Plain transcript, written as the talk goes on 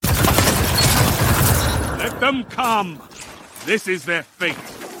them come. This is their fate.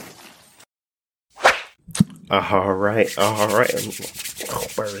 All right.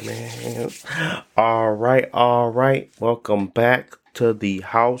 All right. Welcome back to the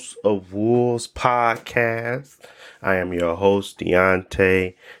House of Wolves podcast. I am your host,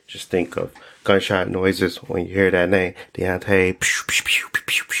 Deontay. Just think of gunshot noises when you hear that name, Deontay.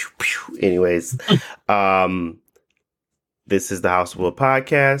 Anyways, this is the House of Wolves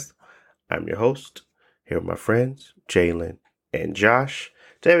podcast. I'm your host. Here with my friends, Jalen and Josh.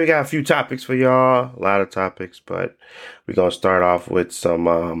 Today we got a few topics for y'all, a lot of topics, but we're going to start off with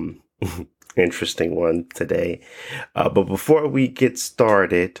some interesting ones today. But before we get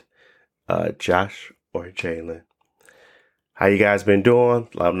started, Josh or Jalen, how you guys been doing?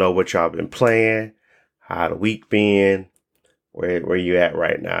 Let them know what y'all been playing, how the week been, where you at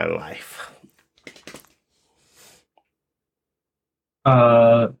right now in life.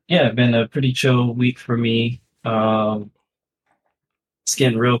 Been a pretty chill week for me. It's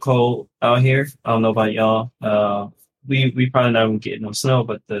getting real cold out here. I don't know about y'all. We probably not gonna get no snow,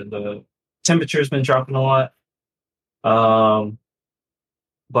 but the temperature's been dropping a lot. But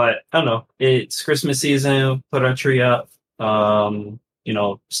I don't know. It's Christmas season. Put our tree up.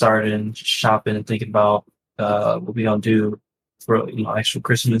 Starting shopping and thinking about what we gonna do for actual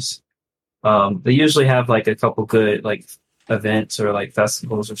Christmas. They usually have like a couple good like events or like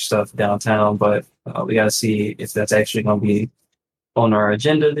festivals or stuff downtown, but we gotta see if that's actually gonna be on our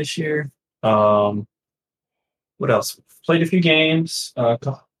agenda this year. What else? Played a few games. I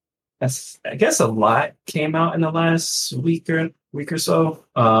guess a lot came out in the last week or so.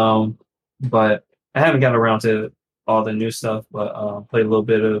 But I haven't got around to all the new stuff. But played a little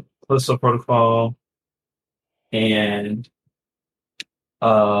bit of Callisto Protocol, and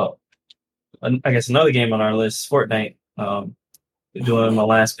I guess another game on our list, Fortnite. Doing my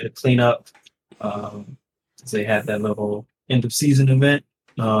last bit of cleanup. They had that little end of season event.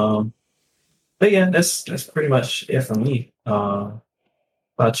 But yeah, that's pretty much it for me. About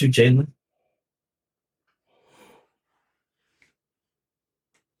you, Jalen?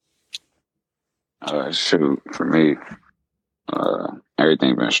 Shoot, for me,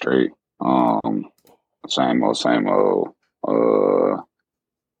 everything been straight. Same old.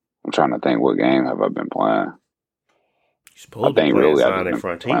 I'm trying to think, what game have I been playing? I think really I've been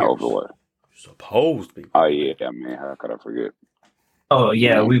playing Overwatch. Supposed to be. Oh yeah, man. How could I forget? Oh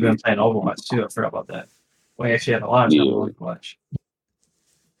yeah, we've been playing Overwatch too. I forgot about that. We actually had a lot of time to watch.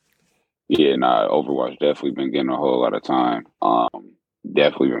 Yeah, Overwatch definitely been getting a whole lot of time.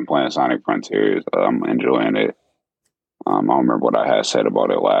 Definitely been playing Sonic Frontiers. I'm enjoying it. I don't remember what I had said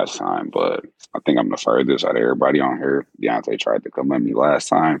about it last time, but I think I'm the furthest out of everybody on here. Deontay tried to come at me last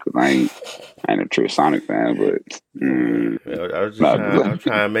time because I ain't a true Sonic fan, but I was trying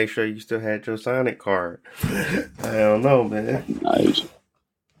to make sure you still had your Sonic card. I don't know, man.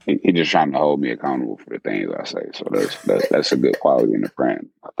 He just trying to hold me accountable for the things I say, so that's a good quality in a friend,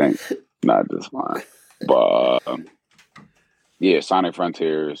 I think. Not just mine, but yeah, Sonic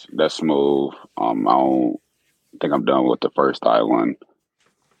Frontiers, that's smooth. I don't think I'm done with the first island.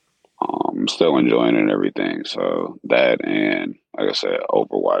 I'm still enjoying it and everything. So that, and like I said,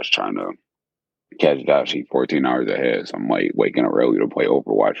 Overwatch, trying to catch Josh. He's 14 hours ahead. So I'm like waking up early to play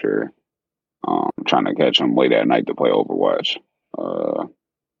Overwatch here. Trying to catch him late at night to play Overwatch.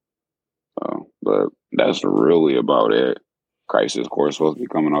 But that's really about it. Crisis Core supposed to be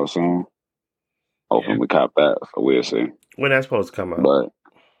coming out soon. Hopefully we cop that. So we'll see. When that's supposed to come out? But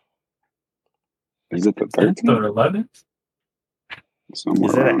is it the 13th or 11th? Is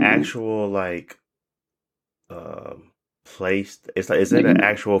it an actual like place? Is it an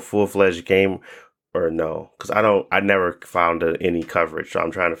actual full-fledged game or no? Because I never found any coverage, so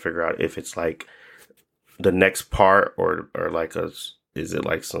I'm trying to figure out if it's like the next part or like is it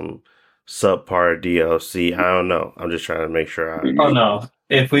like some subpart DLC? I don't know. I'm just trying to make sure. Oh no!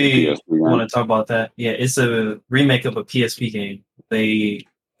 If we want to talk about that, yeah, it's a remake of a PSP game. They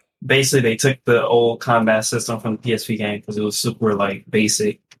took the old combat system from the PSP game because it was super like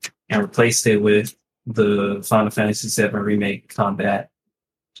basic and replaced it with the Final Fantasy VII remake combat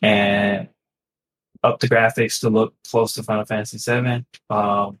and up the graphics to look close to Final Fantasy VII.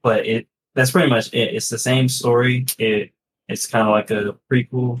 But that's pretty much it. It's the same story. It's kind of like a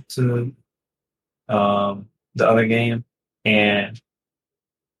prequel to the other game, and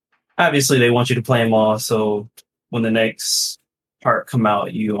obviously they want you to play them all. So when the next part come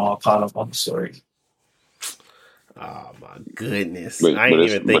out, you all caught up on the story. Oh my goodness! I didn't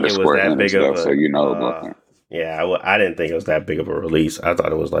even think it was that big of a. So you know, I didn't think it was that big of a release. I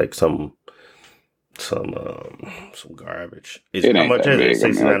thought it was like some some garbage. It How ain't much that is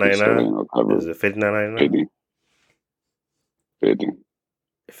it? big. I mean, like you said, $69.99? ain't no cover. Is it $59.99? 50, 50,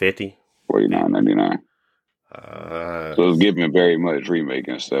 50? 49.99. Uh, So it's giving very much remake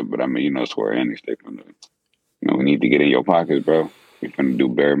and stuff. But I mean, Square Enix, they finna, we need to get in your pockets, bro. We finna do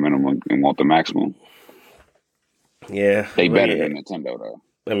bare minimum and want the maximum. yeah. They better than Nintendo, though.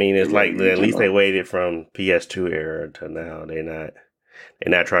 I mean, it's like at least they Nintendo. waited from PS2 era to now. They're not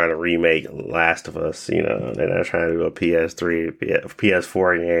trying to remake Last of Us. They're not trying to do a PS3,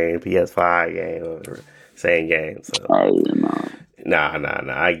 PS4 game, PS5 game, or same game. So nah.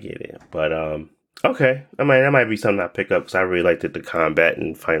 I get it, but okay. That might be something I pick up because I really liked the combat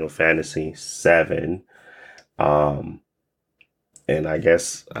in Final Fantasy VII. And I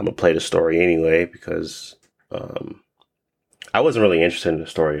guess I'm gonna play the story anyway because I wasn't really interested in the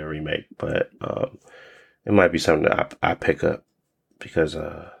story or remake, but it might be something that I pick up because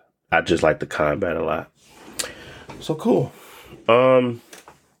I just like the combat a lot. So cool. Well,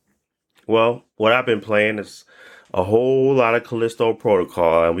 what I've been playing is a whole lot of Callisto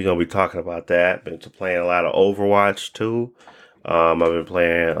Protocol, and we're gonna be talking about that. Been playing a lot of Overwatch too. I've been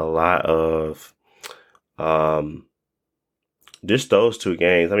playing a lot of just those two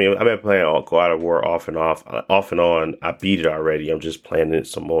games. I mean, I've been playing God of War off and on. I beat it already. I'm just playing it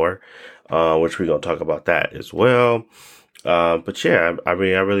some more, which we're gonna talk about that as well. But yeah, I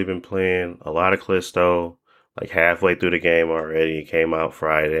mean, I've really been playing a lot of Callisto. Like halfway through the game already. It came out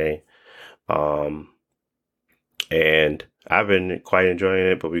Friday, and I've been quite enjoying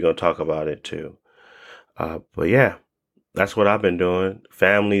it. But we're gonna talk about it too. But yeah, that's what I've been doing.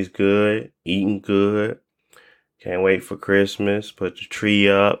 Family's good, eating good. Can't wait for Christmas. Put the tree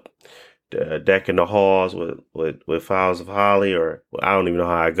up, decking the halls with flowers of holly, or I don't even know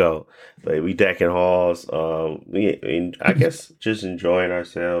how I go, but we decking halls. I guess just enjoying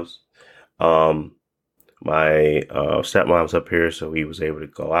ourselves. My stepmom's up here, so we was able to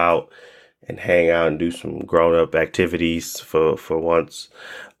go out and hang out and do some grown up activities for once.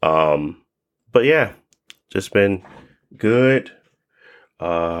 But yeah, just been good.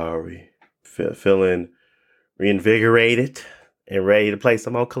 Feeling reinvigorated and ready to play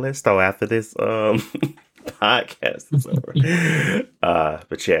some more Callisto after this podcast is over.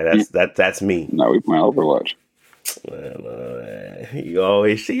 But yeah, that's me. No, we playing Overwatch. Well,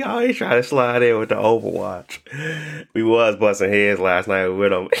 she always try to slide in with the Overwatch. We was busting heads last night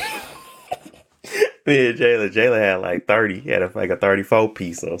with them. Me and Jayla had like 30. He had like a 34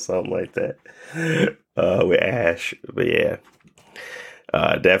 piece or something like that. With Ash. But yeah.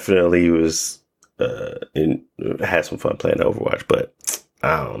 Definitely was had some fun playing Overwatch, but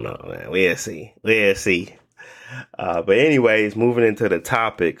I don't know, man. We'll see. But anyways, moving into the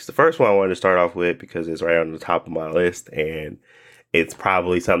topics. The first one I wanted to start off with because it's right on the top of my list, and it's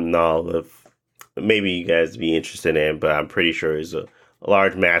probably something all of maybe you guys be interested in, but I'm pretty sure there's a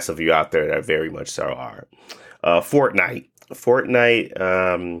large mass of you out there that very much so are. Fortnite.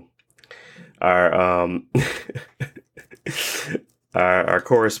 Our our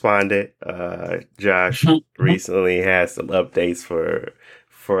correspondent Josh recently had some updates for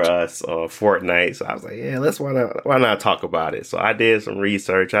us on Fortnite, so I was like, yeah, why not talk about it? So I did some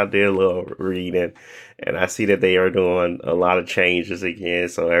research, I did a little reading, and I see that they are doing a lot of changes again.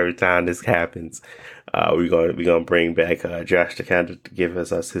 So every time this happens, we're gonna bring back Josh to kind of give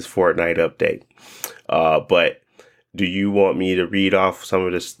us his Fortnite update. But do you want me to read off some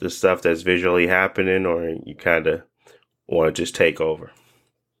of the stuff that's visually happening, or you kind of want to just take over?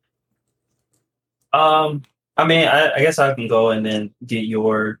 I mean, I guess I can go and then get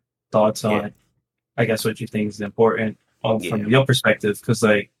your thoughts on, I guess, what you think is important from your perspective. Because,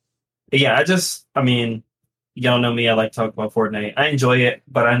 I mean, y'all know me. I like to talk about Fortnite. I enjoy it,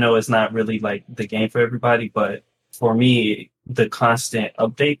 but I know it's not really like the game for everybody. But for me, the constant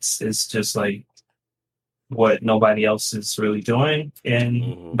updates is just like what nobody else is really doing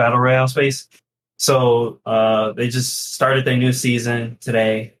in Battle Royale space. So they just started their new season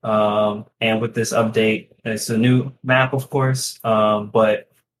today, and with this update, it's a new map, of course.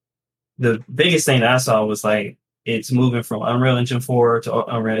 But the biggest thing that I saw was like it's moving from Unreal Engine 4 to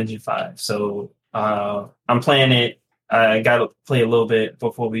Unreal Engine 5. So I'm playing it. I got to play a little bit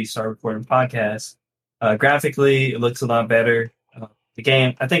before we start recording podcasts. Graphically, it looks a lot better. The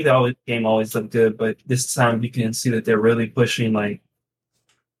game, I think the game always looked good, but this time you can see that they're really pushing like,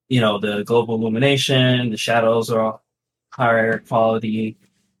 the global illumination, the shadows are higher quality.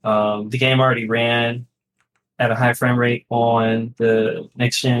 The game already ran at a high frame rate on the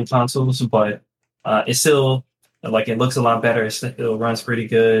next gen consoles, but it's still like it looks a lot better. It still runs pretty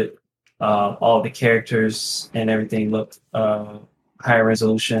good. All the characters and everything look higher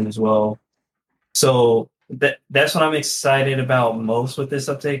resolution as well. So that's what I'm excited about most with this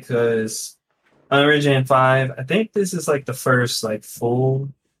update, because Unreal Engine 5, I think this is like the first like full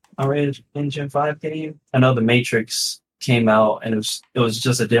Unreal Engine 5 game. I know The Matrix came out and it was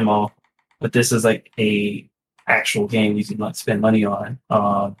just a demo, but this is like a actual game you can like spend money on.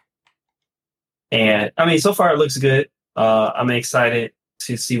 And I mean, so far it looks good. I'm excited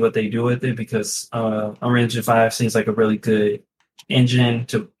to see what they do with it, because Unreal Engine 5 seems like a really good engine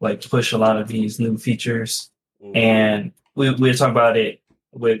to like push a lot of these new features. And we talked about it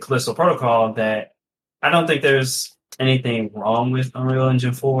with Callisto Protocol, that I don't think there's anything wrong with Unreal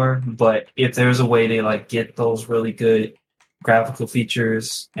Engine 4, but if there's a way to like get those really good graphical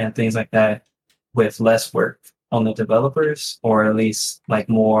features and things like that with less work on the developers, or at least like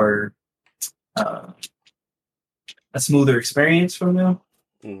more uh, a smoother experience from them,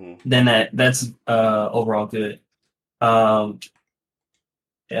 then that's overall good. Um,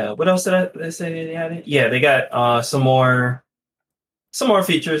 yeah, what else did I say they had? Yeah, they got some more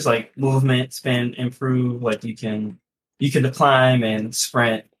features like movement, spin, improve. Like you can climb and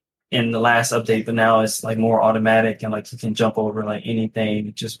sprint in the last update, but now it's like more automatic, and like you can jump over like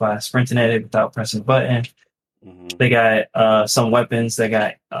anything just by sprinting at it without pressing a button. They got some weapons. They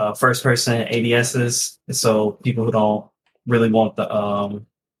got first person ADSs. So people who don't really want the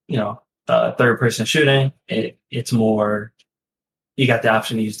third person shooting, it's more, you got the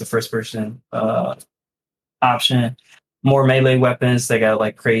option to use the first person option. More melee weapons. They got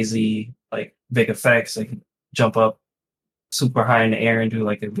like crazy like big effects. They can jump up super high in the air and do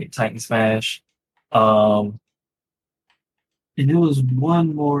like a big Titan smash. And there was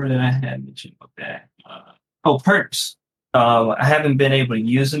one more that I had mentioned about that. Perks. I haven't been able to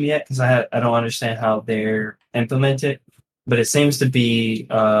use them yet because I don't understand how they're implemented, but it seems to be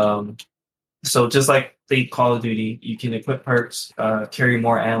so just like the Call of Duty, you can equip perks, carry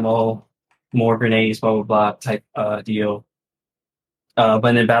more ammo, more grenades, blah blah blah type deal.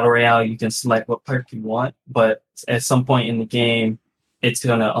 But in Battle Royale, you can select what perk you want, but at some point in the game, it's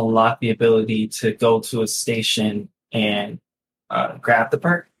going to unlock the ability to go to a station and grab the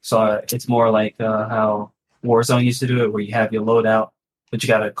perk. So it's more like how Warzone used to do it, where you have your loadout, but you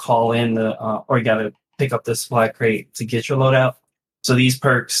got to call in or you got to pick up the supply crate to get your loadout. So these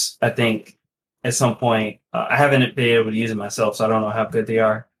perks, I think, at some point, I haven't been able to use it myself, so I don't know how good they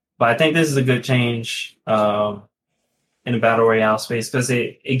are. But I think this is a good change in the Battle Royale space, because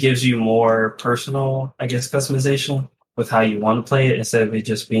it gives you more personal, I guess, customization with how you want to play it, instead of it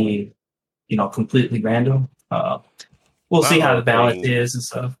just being, completely random. We'll see how the balance is and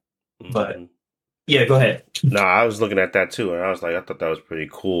stuff. But yeah, go ahead. No, I was looking at that too, and I was like, I thought that was pretty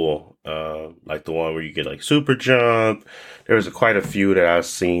cool. Like the one where you get like super jump. There was quite a few that I've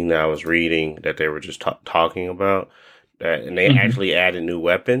seen that I was reading that they were just talking about, and they actually added new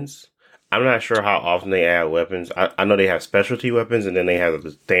weapons. I'm not sure how often they add weapons. I know they have specialty weapons, and then they have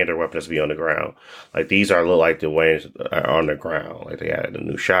the standard weapons to be on the ground. Like these look like the ones that are on the ground. Like they added a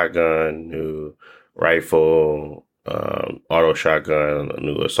new shotgun, new rifle, auto shotgun, a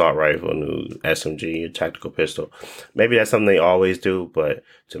new assault rifle, a new SMG, a tactical pistol. Maybe that's something they always do, but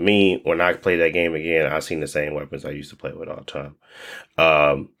to me, when I play that game again, I've seen the same weapons I used to play with all the time.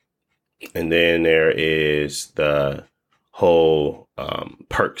 And then there is the whole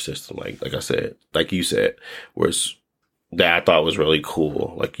perk system, like I said, like you said, that I thought was really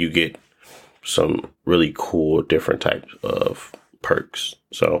cool. Like you get some really cool different types of perks.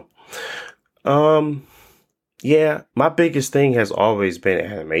 So, yeah, my biggest thing has always been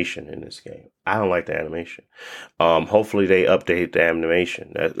animation in this game. I don't like the animation. Hopefully they update the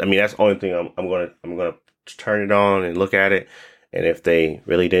animation. That's the only thing I'm gonna turn it on and look at it. And if they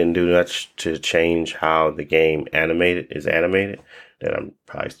really didn't do much to change how the game is animated, then I'm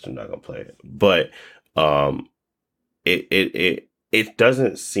probably still not gonna play it. But it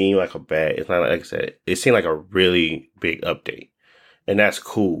doesn't seem like a bad. It's not like I said. It seemed like a really big update, and that's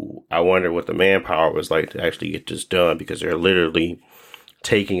cool. I wonder what the manpower was like to actually get this done, because they're literally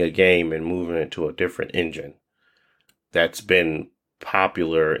taking a game and moving it to a different engine that's been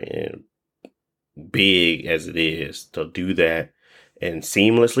popular and big as it is. To do that and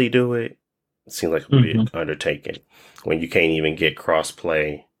seamlessly do it seems like a big undertaking when you can't even get cross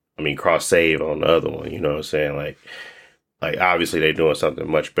save on the other one. You know what I'm saying? Like obviously they're doing something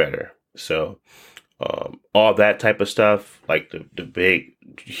much better. So all that type of stuff, like the big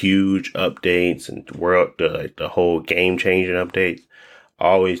huge updates and the whole game changing updates, I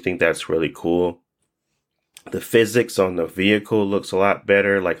always think that's really cool. The physics on the vehicle looks a lot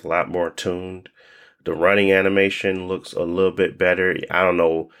better, like a lot more tuned. The running animation looks a little bit better. I don't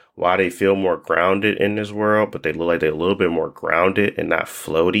know why they feel more grounded in this world, but they look like they're a little bit more grounded and not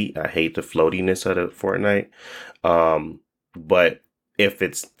floaty. I hate the floatiness of the Fortnite. But if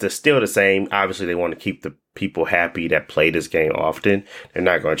it's still the same, obviously they want to keep the people happy that play this game often. They're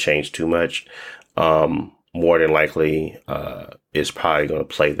not going to change too much. More than likely, it's probably going to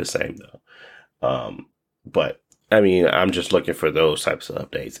play the same though. But I mean, I'm just looking for those types of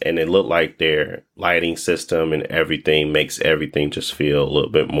updates, and it looked like their lighting system and everything makes everything just feel a little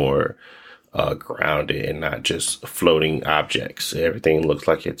bit more grounded and not just floating objects. Everything looks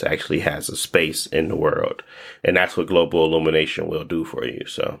like it actually has a space in the world, and that's what global illumination will do for you.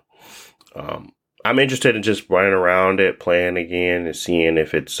 So, I'm interested in just running around it, playing again, and seeing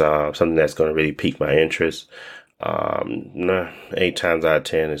if it's something that's going to really pique my interest. Nah, 8 times out of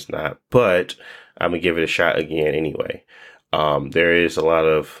 10, it's not, but I'm gonna give it a shot again anyway. There is a lot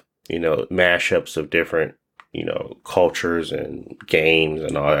of, mashups of different, cultures and games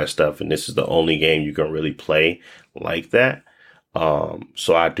and all that stuff. And this is the only game you can really play like that.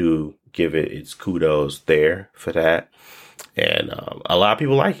 So I do give it its kudos there for that. And a lot of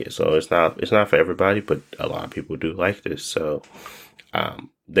people like it. So it's not for everybody, but a lot of people do like this. So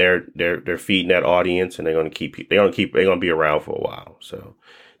they're feeding that audience, and they're gonna be around for a while. So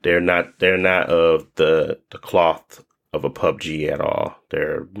they're not of the cloth of a PUBG at all.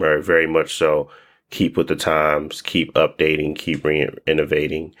 They're very, very much so keep with the times, keep updating, keep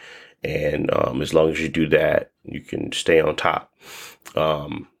innovating. And as long as you do that, you can stay on top.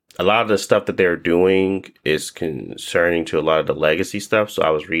 A lot of the stuff that they're doing is concerning to a lot of the legacy stuff. So I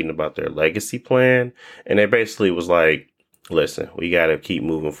was reading about their legacy plan, and it basically was like, listen, we got to keep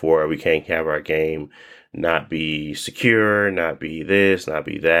moving forward. We can't have our game not be secure, not be this, not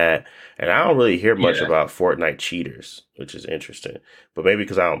be that. And I don't really hear much about Fortnite cheaters, which is interesting. But maybe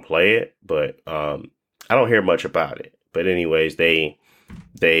because I don't play it, but I don't hear much about it. But anyways, they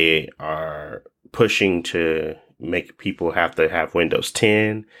are pushing to make people have to have Windows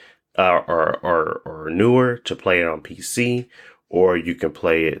 10 or newer to play it on PC, or you can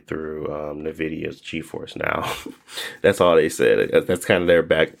play it through NVIDIA's GeForce Now. That's all they said. That's kind of their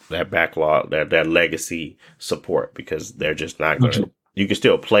backlog, that legacy support, because they're just not going to. You can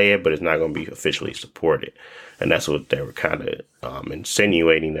still play it, but it's not going to be officially supported. And that's what they were kind of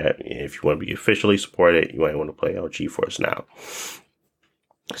insinuating, that if you want to be officially supported, you might want to play on GeForce Now.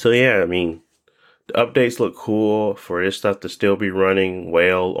 So yeah, I mean, the updates look cool for this stuff to still be running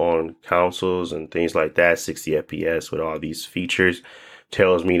well on consoles and things like that. 60 FPS with all these features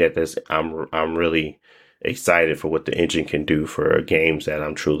tells me that I'm really excited for what the engine can do for games that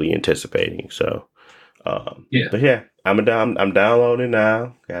I'm truly anticipating. So, but yeah, I'm downloading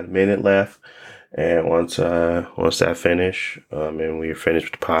now. Got a minute left, and once I finish, and we're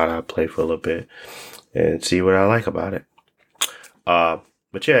finished with the pod, I'll play for a little bit and see what I like about it.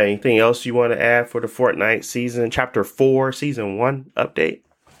 But yeah, anything else you want to add for the Fortnite Chapter 4, Season 1 update?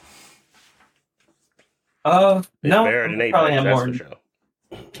 No. Better than Apex, probably have that's more. for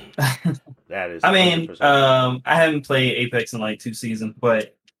sure. That is. I mean, 100%. I haven't played Apex in like 2 seasons,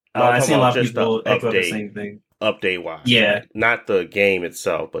 but I've seen a lot of people echo the same thing. Update wise, yeah, like, not the game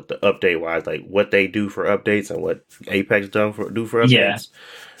itself, but the update wise, like what they do for updates and what Apex do for updates.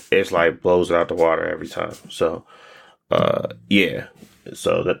 It's like blows it out the water every time. So, yeah.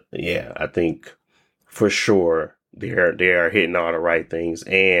 So I think for sure they are hitting all the right things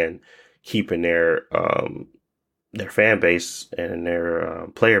and keeping their fan base and their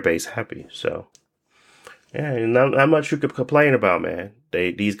player base happy. So yeah, not much you could complain about, man.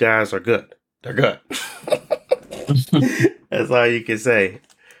 These guys are good. They're good. That's all you can say.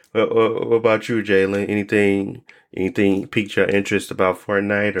 What about you, Jalen? Anything piqued your interest about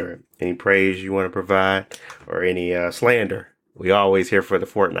Fortnite, or any praise you want to provide, or any slander? We always here for the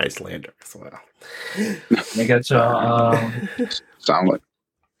Fortnite slander as well. I got y'all. Sound like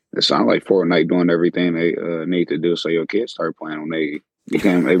Fortnite doing everything they need to do so your kids start playing when they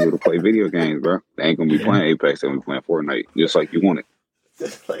become able to play video games, bro. They ain't gonna be playing Apex, they're gonna be playing Fortnite, just like you want it.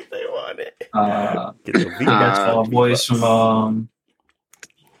 Just like they want it. That's all boys from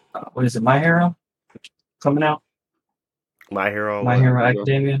what is it? My Hero coming out. My Hero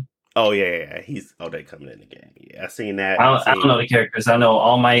Academia. Oh yeah. They coming in the game. Yeah, I seen that. I don't know the characters. I know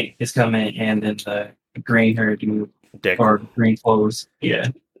All Might is coming, and then the green hair dude or green clothes. Yeah.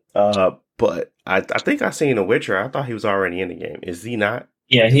 But I think I seen The Witcher. I thought he was already in the game. Is he not?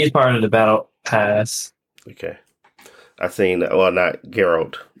 Yeah, he's part of the battle pass. Okay. I seen not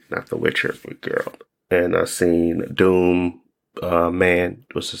Geralt, not The Witcher, but Geralt, and I seen Doom. Man,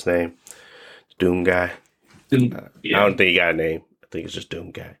 what's his name? Doom guy. Doom. I don't think he got a name. I think it's just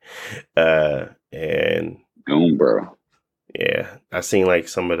Doom guy. And Doom, bro. yeah, I seen like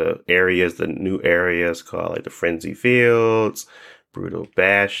some of the areas, the new areas called like the Frenzy Fields, Brutal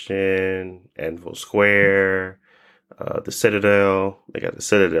Bastion, Anvil Square, the Citadel. They got the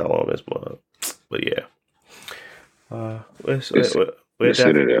Citadel on this one. But yeah. It's the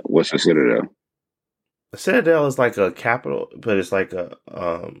Citadel. What's the Citadel? The Citadel is like a capital, but it's like a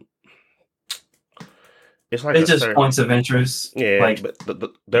it's like It's a just certain, points of interest. yeah, Like, but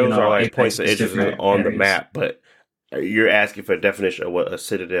those are like Apex points of is interest different on the areas. map. But you're asking for a definition of what a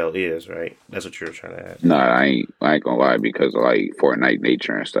Citadel is, right? That's what you're trying to ask. No, I ain't gonna lie, because of like Fortnite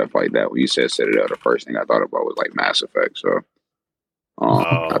nature and stuff like that. When you said Citadel, the first thing I thought about was like Mass Effect. So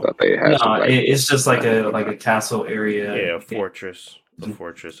I thought they had some No, like it's just like a castle area. Yeah, a fortress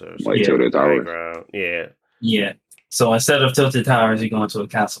or like Yeah. Tilted high Towers. ground. Yeah, Yeah. So instead of tilted towers, you go into a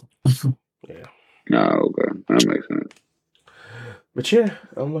castle. yeah. No, okay, that makes sense. But yeah,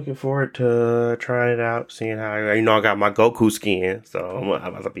 I'm looking forward to trying it out, seeing how I got my Goku skin, so I'm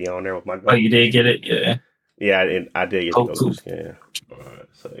about to be on there with my Goku. Oh, you did get it? Yeah. Yeah, I did get the Goku skin.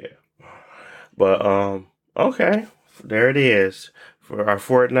 So yeah. But okay, there it is for our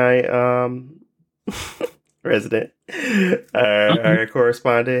Fortnite resident. Our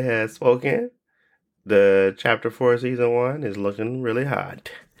correspondent has spoken. The chapter 4 season 1 is looking really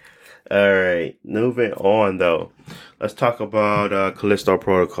hot. All right, moving on though. Let's talk about Callisto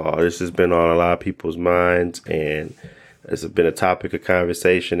Protocol. This has been on a lot of people's minds, and it's been a topic of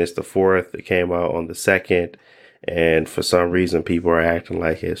conversation. It's the 4th. It came out on the 2nd, and for some reason, people are acting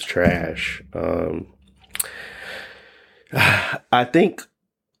like it's trash. I think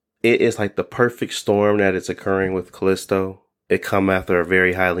it is like the perfect storm that it's occurring with Callisto. It come after a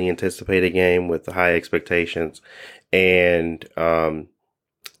very highly anticipated game with high expectations, and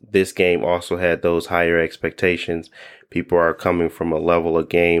this game also had those higher expectations. People are coming from a level of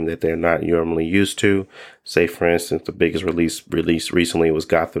game that they're not normally used to. Say, for instance, the biggest release recently was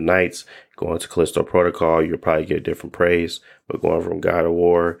Gotham Knights. Going to Callisto Protocol, you'll probably get different praise. But going from God of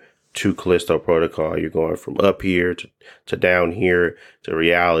War to Callisto Protocol, you're going from up here to down here to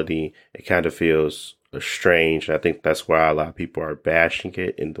reality. It kind of feels strange. I think that's why a lot of people are bashing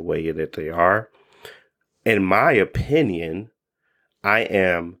it in the way that they are. In my opinion, I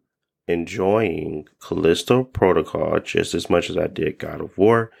am enjoying Callisto Protocol just as much as I did God of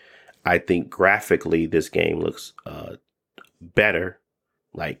War. I think graphically this game looks better.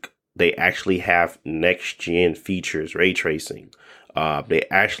 Like, they actually have next gen features, ray tracing. They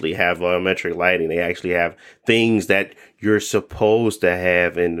actually have volumetric lighting. They actually have things that you're supposed to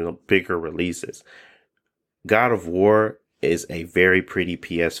have in the bigger releases. God of War is a very pretty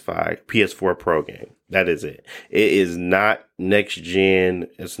PS4 Pro game. That is it. It is not next gen.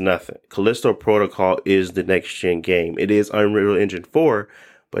 It's nothing. Callisto Protocol is the next gen game. It is Unreal Engine 4,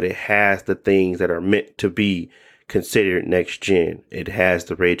 but it has the things that are meant to be considered next gen. It has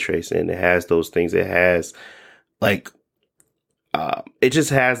the ray tracing. It has those things. It has it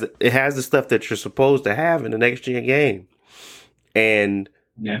has the stuff that you're supposed to have in the next gen game. And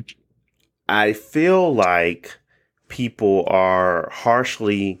yeah, I feel like people are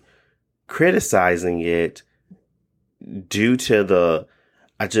harshly criticizing it due to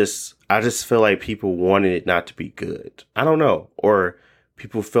I just feel like people wanted it not to be good. I don't know. Or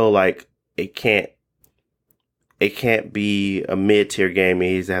people feel like it can't be a mid-tier game. It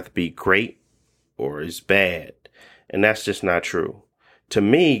either have to be great or it's bad. And that's just not true. To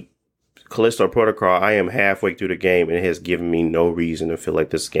me, Callisto Protocol, I am halfway through the game and it has given me no reason to feel like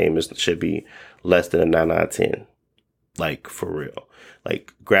this game should be less than a 9 out of 10. Like, for real.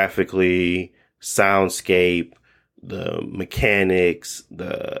 Like, graphically, soundscape, the mechanics,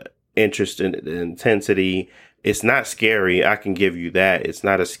 the interest in the intensity. It's not scary. I can give you that. It's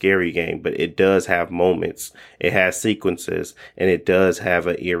not a scary game, but it does have moments. It has sequences, and it does have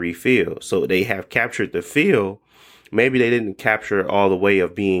an eerie feel. So they have captured the feel. Maybe they didn't capture all the way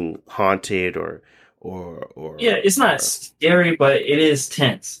of being haunted or yeah, it's not scary, but it is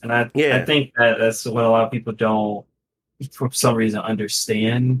tense. And I think that's what a lot of people don't, for some reason,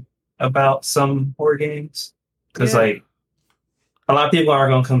 understand about some horror games. Because like a lot of people are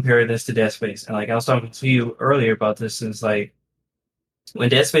going to compare this to Dead Space. And like I was talking to you earlier about this, is like when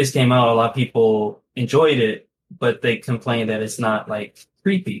Dead Space came out, a lot of people enjoyed it, but they complained that it's not like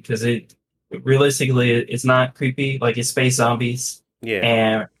creepy because realistically it's not creepy. Like, it's space zombies,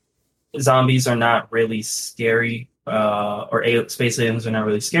 and zombies are not really scary, or space aliens are not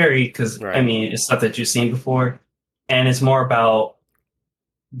really scary because I mean, it's stuff that you've seen before, and it's more about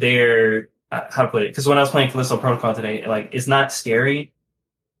their how to put it. Because when I was playing Callisto Protocol today, like, it's not scary,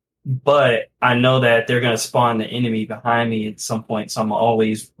 but I know that they're gonna spawn the enemy behind me at some point, so I'm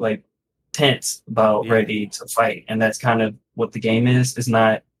always like tense about ready to fight, and that's kind of what the game is. It's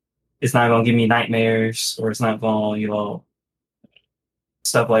not gonna give me nightmares, or it's not gonna,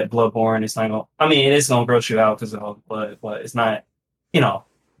 stuff like Bloodborne. It's not gonna. I mean, it is gonna gross you out because of all the blood, but it's not,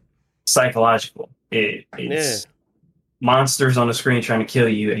 psychological. It's monsters on the screen trying to kill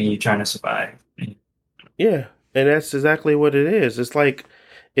you, and you trying to survive. Yeah, and that's exactly what it is. It's like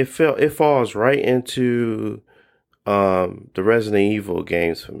it falls right into the Resident Evil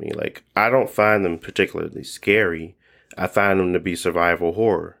games for me. Like, I don't find them particularly scary. I find them to be survival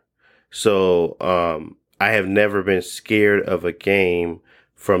horror. So I have never been scared of a game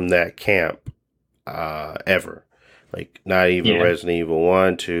from that camp ever. Like, not even Resident Evil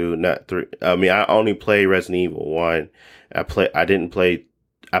 1, 2, not 3. I mean, I only played Resident Evil 1. I played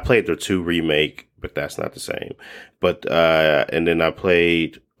the 2 remake, but that's not the same. But and then I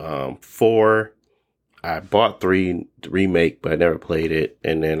played 4. I bought 3 remake, but I never played it.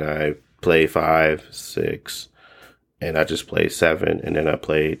 And then I played 5, 6, and I just played 7, and then I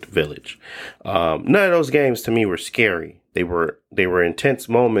played Village. None of those games to me were scary. They were intense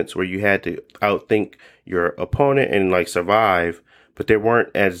moments where you had to outthink your opponent and like survive, but they weren't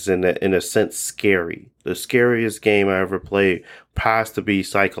as in a sense scary. The scariest game I ever played has to be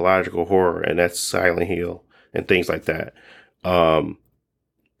psychological horror, and that's Silent Hill and things like that.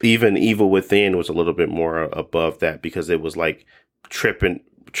 Even Evil Within was a little bit more above that because it was like tripping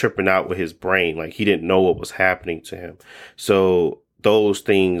out with his brain. Like, he didn't know what was happening to him. So those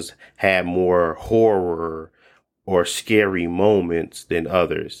things had more horror or scary moments than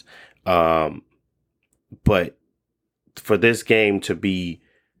others. But for this game to be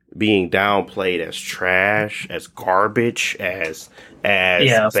being downplayed as trash, as garbage, as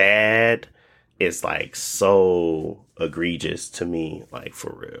bad, is like so egregious to me. Like,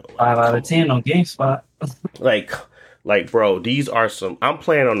 for real. Like, 5 out of 10 on GameSpot. like, bro, these are I'm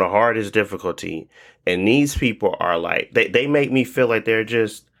playing on the hardest difficulty, and these people are like, they make me feel like they're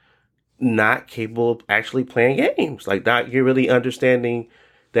just not capable of actually playing games. Like, not you're really understanding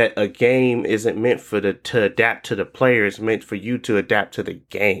that a game isn't meant to adapt to the player. It's meant for you to adapt to the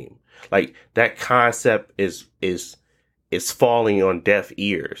game. Like, that concept is falling on deaf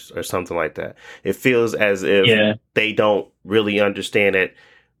ears or something like that. It feels as if they don't really understand that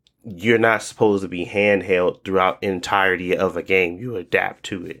you're not supposed to be handheld throughout the entirety of a game. You adapt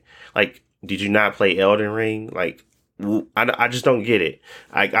to it. Like, did you not play Elden Ring? Like, I just don't get it.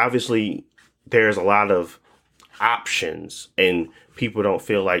 Like, obviously, there's a lot of options, and people don't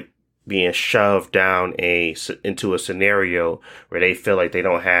feel like being shoved down into a scenario where they feel like they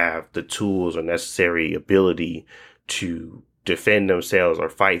don't have the tools or necessary ability to defend themselves or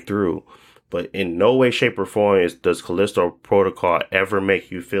fight through. But in no way, shape, or form does Callisto Protocol ever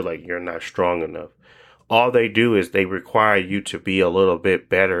make you feel like you're not strong enough. All they do is they require you to be a little bit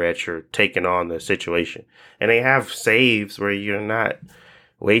better at your taking on the situation. And they have saves where you're not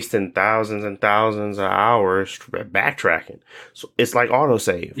wasting thousands and thousands of hours backtracking. So it's like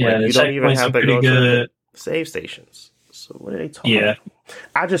autosave. Yeah, like, you don't even have to go to the save stations. So what are they talking about?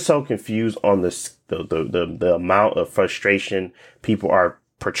 I'm just so confused on the amount of frustration people are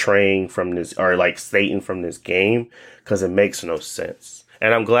portraying from this, or like stating from this game, because it makes no sense.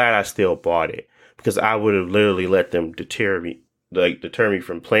 And I'm glad I still bought it, because I would have literally let them deter me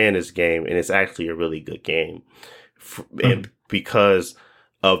from playing this game, and it's actually a really good game. And because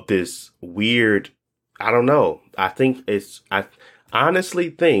of this weird, I don't know. I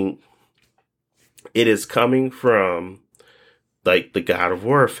honestly think it is coming from like the God of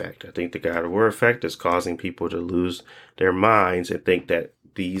War effect. I think the God of War effect is causing people to lose their minds and think that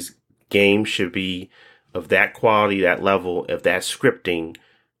these games should be of that quality, that level, of that scripting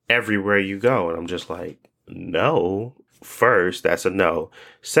everywhere you go. And I'm just like, no. First, that's a no.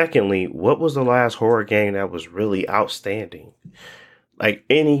 Secondly, what was the last horror game that was really outstanding? Like,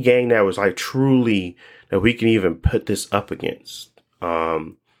 any game that was like truly that we can even put this up against.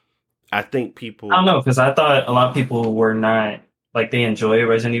 I think people, I don't know, because I thought a lot of people were not, like, they enjoy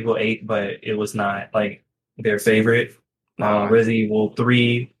Resident Evil 8, but it was not like their favorite. Resident Evil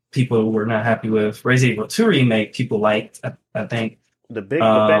 3, people were not happy with. Resident Evil 2 remake, people liked, I think. The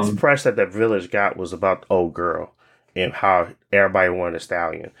best press that the Village got was about the old girl and how everybody wanted a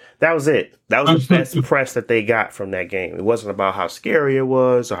stallion. That was it. That was the best press that they got from that game. It wasn't about how scary it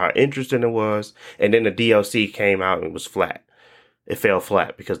was or how interesting it was. And then the DLC came out and it was flat. It fell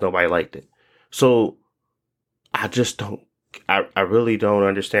flat because nobody liked it. So I just don't. I really don't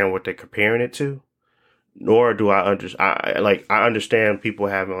understand what they're comparing it to. Nor do I understand. I understand people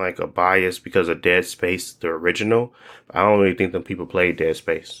having like a bias because of Dead Space, the original. I don't really think that people play Dead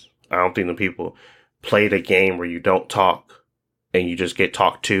Space. I don't think that people play the game where you don't talk and you just get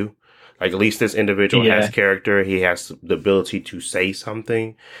talked to. Like, at least this individual has character. He has the ability to say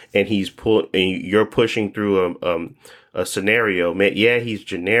something, and you're pushing through a scenario. Man, yeah, he's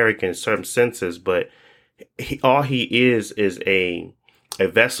generic in certain senses, but all he is a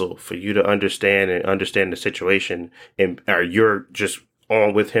vessel for you to understand the situation, and or you're just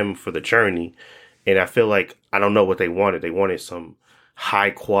on with him for the journey. And I feel like, I don't know what they wanted. They wanted some high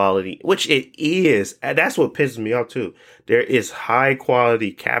quality, which it is. And that's what pisses me off too. There is high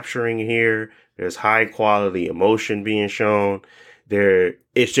quality capturing here. There's high quality emotion being shown.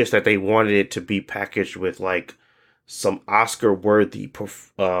 It's just that they wanted it to be packaged with like some Oscar worthy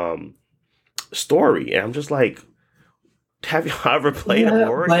story. And I'm just like, have you ever played a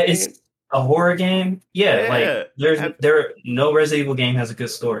horror game? It's a horror game. Yeah. Like no Resident Evil game has a good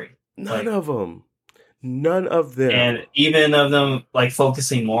story. None of them. None of them. And even of them, like,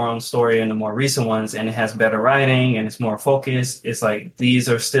 focusing more on story in the more recent ones, and it has better writing and it's more focused. It's like, these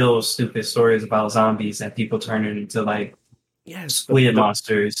are still stupid stories about zombies and people turning into like squid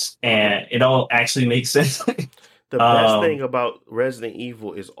monsters, and it all actually makes sense. The best thing about Resident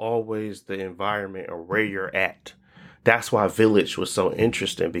Evil is always the environment or where you're at. That's why Village was so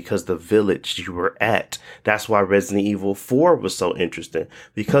interesting, because the village you were at. That's why Resident Evil 4 was so interesting,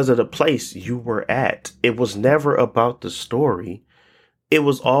 because of the place you were at. It was never about the story. It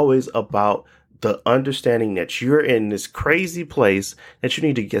was always about the understanding that you're in this crazy place that you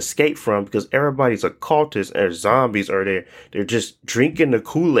need to escape from, because everybody's a cultist or zombies, or they're just drinking the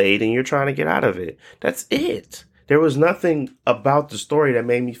Kool-Aid and you're trying to get out of it. That's it. There was nothing about the story that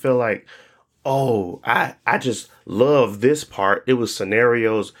made me feel like, oh, I just love this part. It was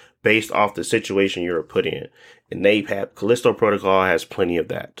scenarios based off the situation you were put in. And Callisto Protocol has plenty of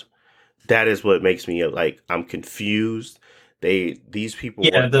that. That is what makes me like, I'm confused. These people.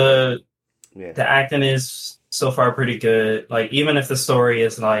 Yeah, the acting is so far pretty good. Like, even if the story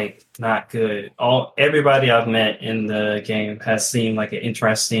is like not good, everybody I've met in the game has seemed like an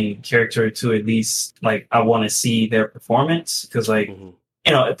interesting character to at least like I want to see their performance, because like. Mm-hmm.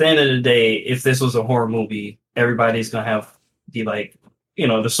 You know, at the end of the day, if this was a horror movie, everybody's going to be like, you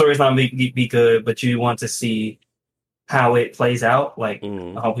know, the story's not be good, but you want to see how it plays out, like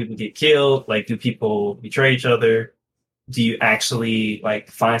how people get killed, like, do people betray each other? Do you actually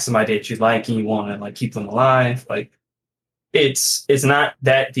like find somebody that you like and you want to like keep them alive? Like, it's not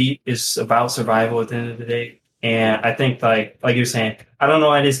that deep. It's about survival at the end of the day. And I think like you're saying, I don't know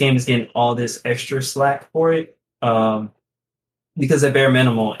why this game is getting all this extra slack for it. Because at bare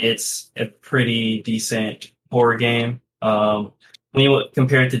minimal, it's a pretty decent horror game. When you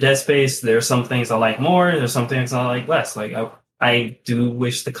compare it to Dead Space, there are some things I like more. There's some things I like less. Like, I do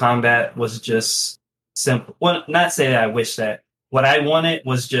wish the combat was just simple. Well, not say that I wish that. What I wanted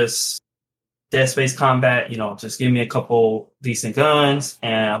was just Dead Space combat. You know, just give me a couple decent guns,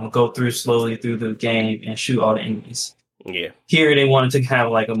 and I'm gonna go slowly through the game and shoot all the enemies. Yeah. Here they wanted to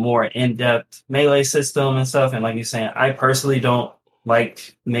have like a more in-depth melee system and stuff. And like you're saying, I personally don't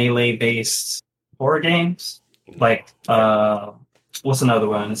like melee-based horror games. Like, what's another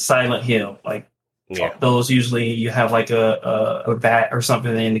one? Silent Hill. Like, those usually you have like a bat or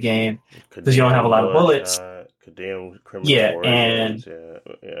something in the game because you don't have a lot of bullets. Condemned criminal.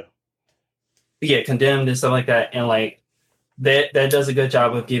 Condemned and stuff like that. And like, that does a good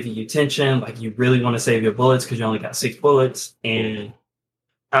job of giving you tension. Like, you really want to save your bullets because you only got 6 bullets. And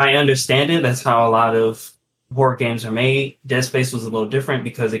I understand it. That's how a lot of horror games are made. Dead Space was a little different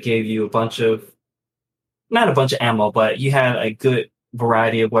because it gave you not a bunch of ammo, but you had a good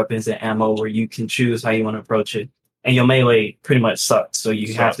variety of weapons and ammo where you can choose how you want to approach it. And your melee pretty much sucks. So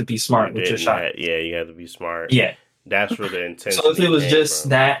you have to be smart with your shot. Yeah, you have to be smart. Yeah. That's where the intensity. So if it was just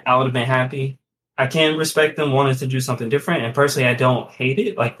that, I would have been happy. I can respect them wanting to do something different, and personally, I don't hate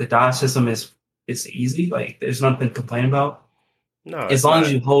it. Like, the dodge system is easy. Like, there's nothing to complain about. No, as long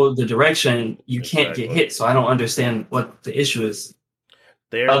as you hold the direction, you can't get hit. So I don't understand what the issue is.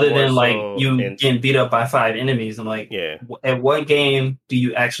 Other than like you getting beat up by 5 enemies, I'm like, at what game do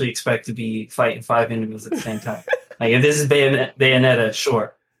you actually expect to be fighting 5 enemies at the same time? Like, if this is Bayonetta,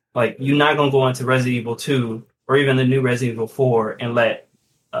 sure. Like, you're not gonna go into Resident Evil 2 or even the new Resident Evil 4 and let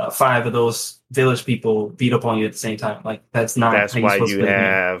 5 of those village people beat up on you at the same time. Like, that's why you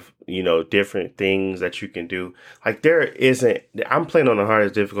have, different things that you can do. Like, I'm playing on the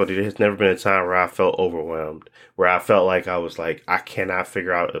hardest difficulty. There's never been a time where I felt overwhelmed, where I felt like I was like, I cannot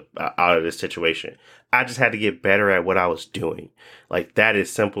figure out of this situation. I just had to get better at what I was doing. Like, that is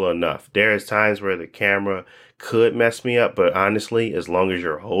simple enough. There's times where the camera could mess me up, but honestly, as long as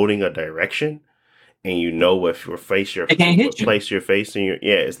you're holding a direction, and what place your face in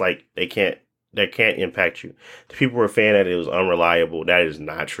it's like they can't impact you. The people were saying that it was unreliable. That is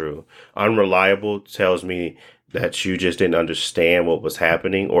not true. Unreliable tells me that you just didn't understand what was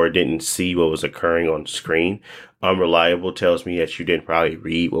happening or didn't see what was occurring on screen. Unreliable tells me that you didn't probably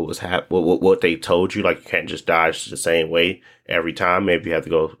read what was what they told you. Like, you can't just dodge the same way every time. Maybe you have to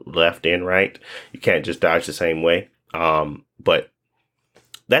go left and right. You can't just dodge the same way. But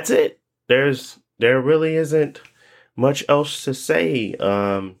that's it. There really isn't much else to say.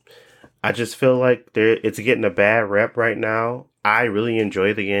 I just feel like it's getting a bad rep right now. I really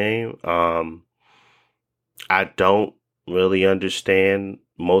enjoy the game. I don't really understand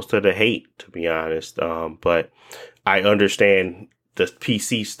most of the hate, to be honest. But I understand the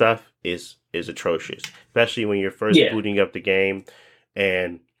PC stuff is atrocious, especially when you're first booting up the game,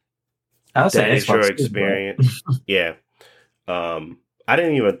 and that is your experience. Yeah. I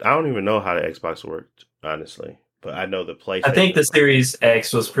don't even know how the Xbox worked, honestly. But I know the PlayStation. I think the Series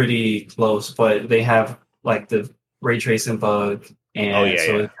X was pretty close, but they have like the ray tracing bug, and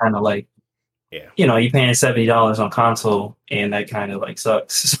it's kind of like, you're paying $70 on console, and that kind of like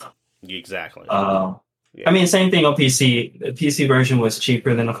sucks. Exactly. I mean, same thing on PC. The PC version was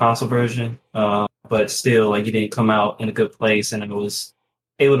cheaper than the console version, but still, like, it didn't come out in a good place, and it was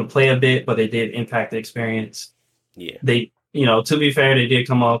able to play a bit, but they did impact the experience. Yeah. They, to be fair, they did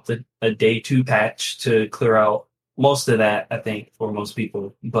come out with a day 2 patch to clear out most of that, I think, for most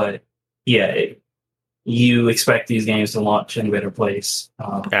people. But you expect these games to launch in a better place.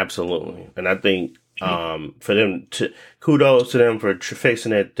 Absolutely. And I think for them kudos to them for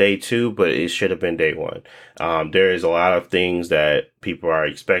fixing it day 2, but it should have been day 1. There is a lot of things that people are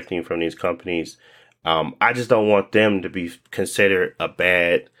expecting from these companies. I just don't want them to be considered a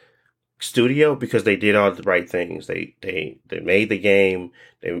bad studio because they did all the right things. They made the game.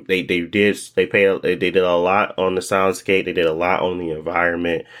 They did a lot on the soundscape. They did a lot on the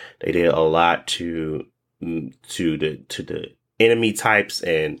environment. They did a lot to the enemy types,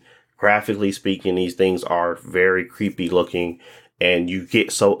 and graphically speaking, these things are very creepy looking, and you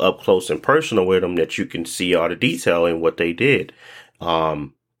get so up close and personal with them that you can see all the detail in what they did.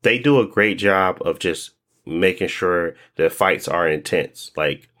 They do a great job of just making sure the fights are intense.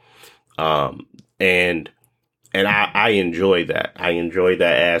 Like, and I enjoy that. I enjoy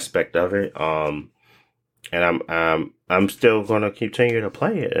that aspect of it. And I'm still going to continue to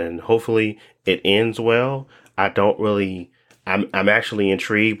play it, and hopefully it ends well. I'm actually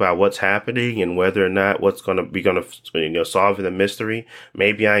intrigued by what's happening and whether or not what's going to solve the mystery.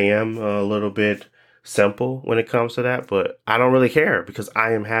 Maybe I am a little bit simple when it comes to that, but I don't really care because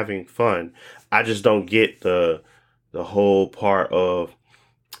I am having fun. I just don't get the whole part of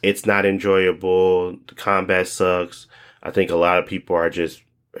it's not enjoyable. The combat sucks. I think a lot of people are just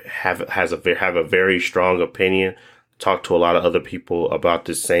have a very strong opinion. Talk to a lot of other people about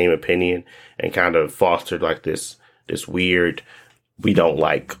the same opinion and kind of fostered like this weird we don't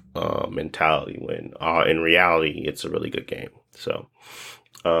like mentality when in reality it's a really good game. So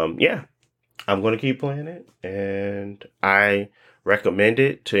I'm going to keep playing it, and I recommend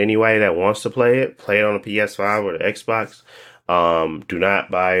it to anybody that wants to play it. Play it on the PS5 or the Xbox. Do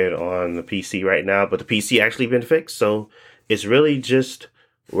not buy it on the PC right now, but the PC actually been fixed, so it's really just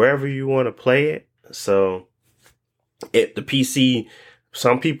wherever you want to play it. So the PC,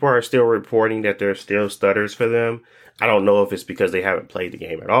 some people are still reporting that there's still stutters for them. I don't know if it's because they haven't played the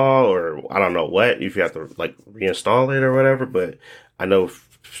game at all, or I don't know what, if you have to like reinstall it or whatever, but I know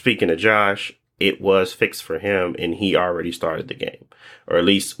speaking to Josh, it was fixed for him and he already started the game, or at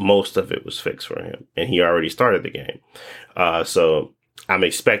least most of it was fixed for him and he already started the game. So I'm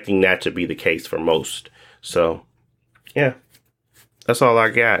expecting that to be the case for most. So yeah, that's all I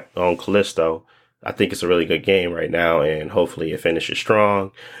got on Callisto. I think it's a really good game right now, and hopefully it finishes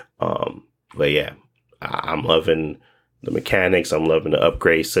strong. But yeah, I'm loving the mechanics. I'm loving the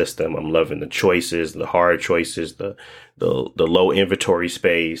upgrade system. I'm loving the choices, the hard choices, the low inventory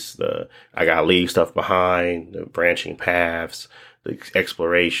space. I got to leave stuff behind, the branching paths, the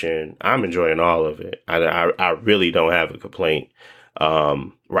exploration. I'm enjoying all of it. I really don't have a complaint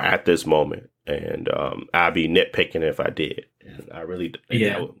right at this moment, and I'd be nitpicking if I did. And I really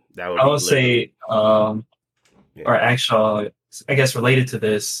that would I would say, or actually, I guess related to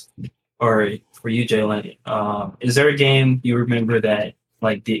this, or for you, Jalen, is there a game you remember that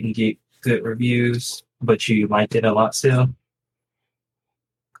like didn't get good reviews, but you liked it a lot still?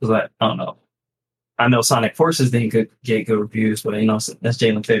 Because I don't know. I know Sonic Forces didn't get good reviews, but that's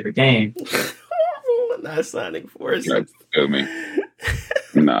Jalen's favorite game. Not Sonic Forces. You feel me?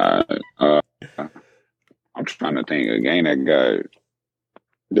 Nah. I'm trying to think. A game that got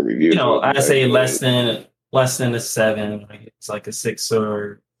the reviews. I say less than a 7. Like it's like a 6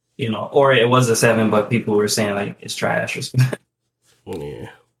 or or it was a 7, but people were saying like it's trash or something. Yeah.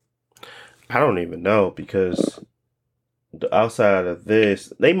 I don't even know because outside of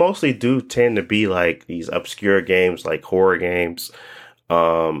this, they mostly do tend to be like these obscure games, like horror games.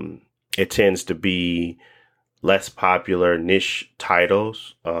 It tends to be less popular niche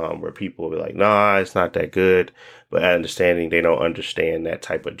titles, where people will be like, nah, it's not that good. But understanding they don't understand that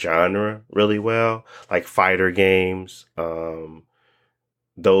type of genre really well, like fighter games.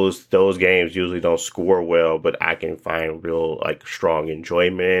 Those games usually don't score well, but I can find real like strong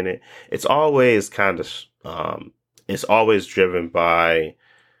enjoyment in it. It's always it's always driven by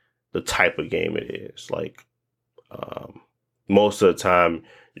the type of game it is. Like most of the time,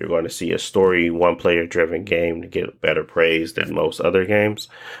 you're going to see a story, one player driven game to get better praise than most other games.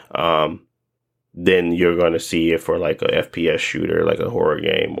 Then you're going to see it for like a FPS shooter, like a horror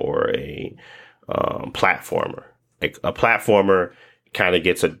game or a platformer. Like a platformer kind of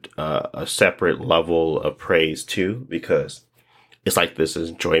gets a separate level of praise too, because it's like this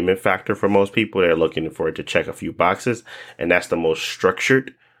enjoyment factor for most people. They're looking for it to check a few boxes, and that's the most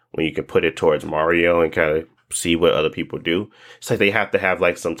structured when you can put it towards Mario and kind of see what other people do. It's like they have to have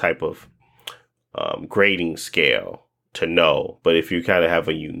like some type of grading scale to know. But if you kind of have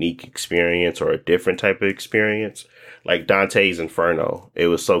a unique experience or a different type of experience, like Dante's Inferno, it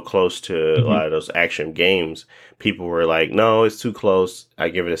was so close to a lot of those action games. People were like, no, it's too close. I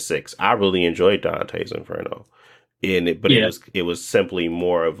give it a 6. I really enjoyed Dante's Inferno. It was simply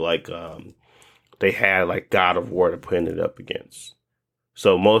more of like they had like God of War to put it up against.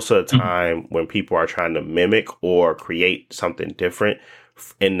 So most of the time when people are trying to mimic or create something different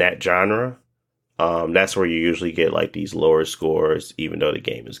in that genre, that's where you usually get like these lower scores, even though the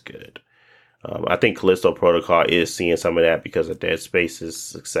game is good. I think Callisto Protocol is seeing some of that because of Dead Space's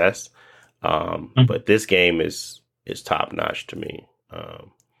success. But this game is top notch to me.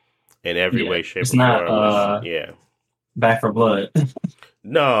 In every way, shape, it's or not, form. Yeah. Back for Blood.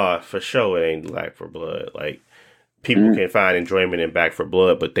 No, for sure it ain't Back for Blood. Like people can find enjoyment in Back for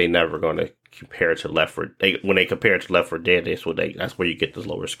Blood, but they never gonna compare it to Left 4 Dead. When they compare it to Left 4 Dead, that's where you get those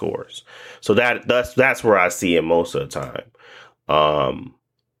lower scores. So that's where I see it most of the time.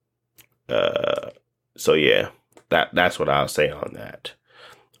 So yeah, that's what I'll say on that.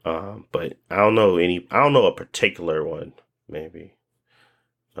 But I don't know a particular one, maybe.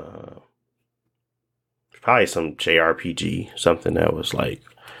 Probably some JRPG, something that was like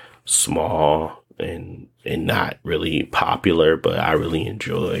small and not really popular, but I really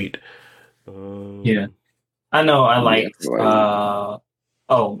enjoyed. Yeah, I know. I like. Oh,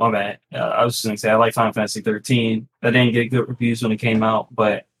 my bad. I was just gonna say I like Final Fantasy 13. I didn't get good reviews when it came out,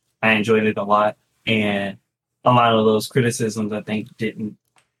 but I enjoyed it a lot, and a lot of those criticisms I think didn't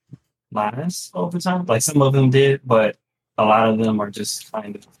last over time. Like some of them did, but a lot of them are just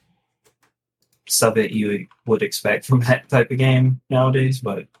kind of stuff that you would expect from that type of game nowadays.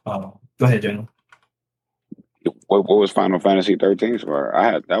 But go ahead, General. What was Final Fantasy 13 for? I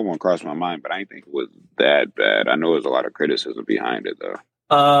had that one cross my mind, but I didn't think it was that bad. I know there's a lot of criticism behind it, though.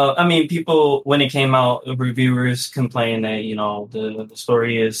 I mean, people when it came out, reviewers complained that the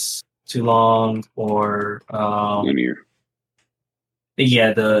story is too long or Linear.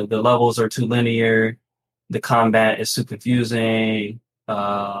 Yeah, the levels are too linear. The combat is too confusing.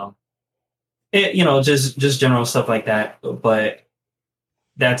 Just general stuff like that. But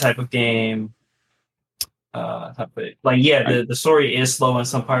that type of game, the story is slow in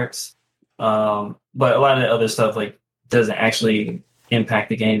some parts, but a lot of the other stuff like doesn't actually impact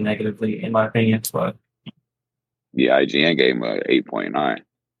the game negatively, in my opinion. But yeah, IGN gave him a 8.9.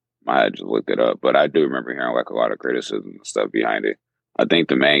 I just looked it up, but I do remember hearing like a lot of criticism and stuff behind it. I think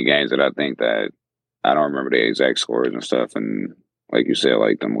the main games that I don't remember the exact scores and stuff, and like you said,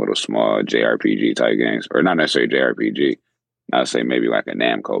 like them little small JRPG type games, or not necessarily JRPG. I'd say maybe like a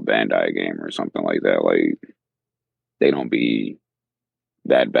Namco Bandai game or something like that. Like they don't be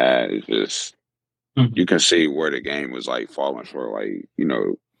that bad. It's just you can see where the game was like falling short. Like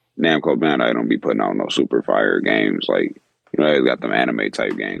Namco Bandai don't be putting out no super fire games. Like they got them anime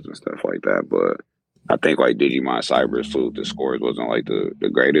type games and stuff like that. But I think like Digimon Cyber Sleuth, the scores wasn't like the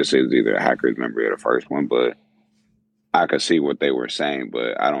greatest. It was either a hacker's memory or the first one, but I could see what they were saying.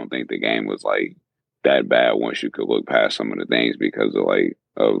 But I don't think the game was like that bad once you could look past some of the things because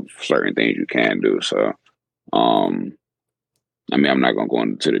of certain things you can do. So, I mean, I'm not gonna go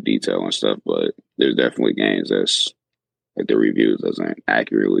into the detail and stuff, but there's definitely games that's like the reviews doesn't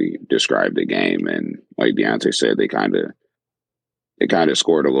accurately describe the game, and like Deontay said, they kind of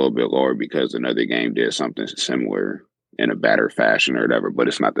scored a little bit lower because another game did something similar in a better fashion or whatever, but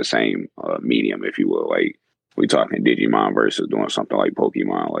it's not the same medium, if you will. Like We talking Digimon versus doing something like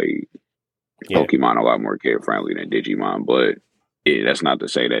Pokemon. Like Pokemon a lot more kid friendly than Digimon, but that's not to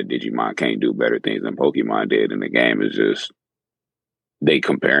say that Digimon can't do better things than Pokemon did. And the game is just they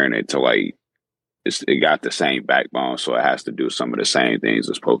comparing it to like it got the same backbone, so it has to do some of the same things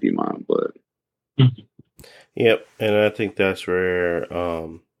as Pokemon. But yep, and I think that's where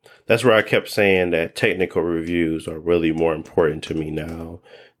I kept saying that technical reviews are really more important to me now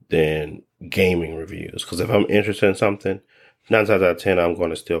than gaming reviews. Because if I'm interested in something, 9 times out of 10, I'm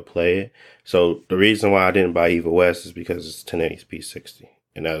going to still play it. So the reason why I didn't buy Evil West is because it's 1080p 60,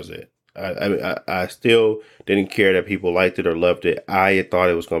 and that was it. I still didn't care that people liked it or loved it. I thought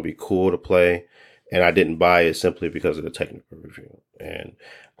it was going to be cool to play, and I didn't buy it simply because of the technical review. And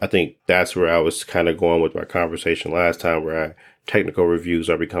I think that's where I was kind of going with my conversation last time, where technical reviews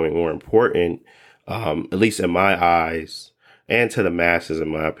are becoming more important, at least in my eyes, and to the masses, in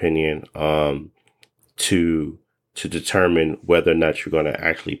my opinion, to determine whether or not you're going to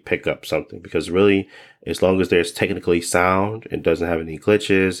actually pick up something. Because really, as long as there's technically sound and doesn't have any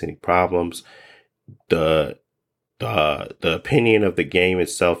glitches, any problems, the opinion of the game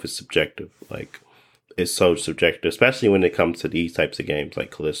itself is subjective. Like, it's so subjective, especially when it comes to these types of games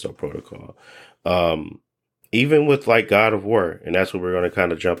like Callisto Protocol. Even with like God of War, and that's what we're going to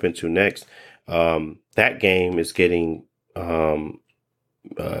kind of jump into next. That game is getting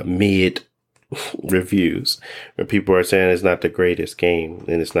mid reviews where people are saying it's not the greatest game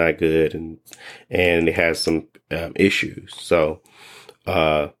and it's not good, and it has some issues. So,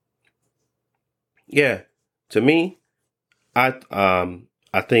 yeah, to me, I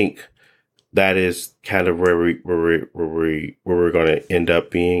think that is kind of where we're going to end up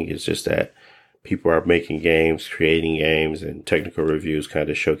being. It's just that people are making games, creating games, and technical reviews kind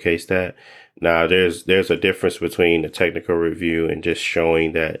of showcase that. Now, there's a difference between a technical review and just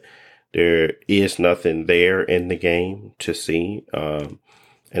showing that there is nothing there in the game to see. And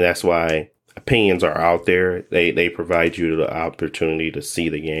that's why opinions are out there. They provide you the opportunity to see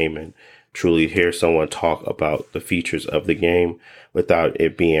the game and truly hear someone talk about the features of the game without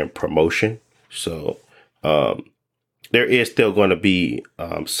it being promotion. So there is still going to be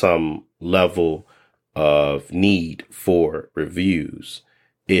some level of need for reviews.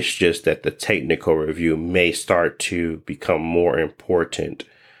 It's just that the technical review may start to become more important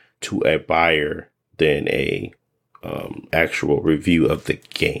to a buyer than a actual review of the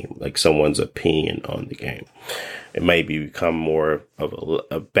game, like someone's opinion on the game. It may become more of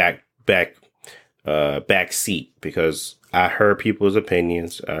a back seat, because I heard people's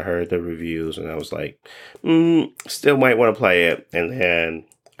opinions, I heard the reviews, and I was like, still might want to play it. And then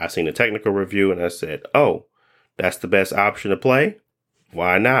I seen the technical review and I said, oh, that's the best option to play?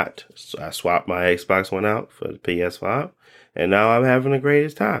 Why not? So I swapped my Xbox One out for the PS5, and now I'm having the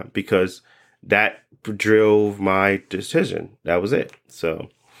greatest time because that drove my decision. That was it. So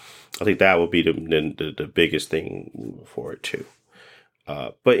I think that would be the biggest thing moving forward too.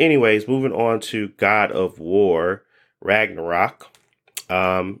 But anyways, moving on to God of War Ragnarok.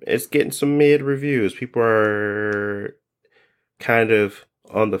 It's getting some mid reviews. People are kind of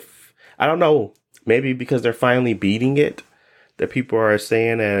on I don't know, maybe because they're finally beating it, that people are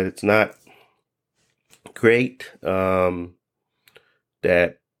saying that it's not great. That,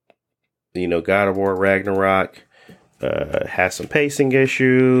 God of War Ragnarok has some pacing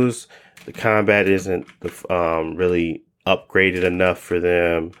issues. The combat isn't really upgraded enough for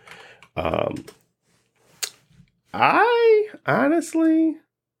them. I honestly,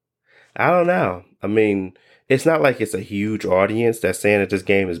 I don't know. I mean, it's not like it's a huge audience that's saying that this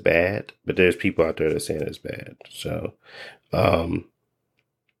game is bad, but there's people out there that are saying it's bad. So,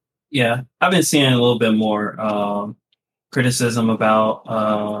 yeah, I've been seeing a little bit more criticism about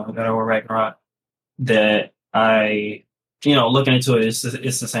God of War Ragnarok that looking into it,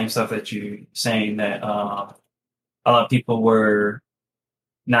 it's the same stuff that you saying, that a lot of people were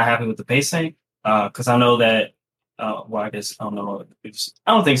not happy with the pacing. Because I know that, I guess, I don't know. I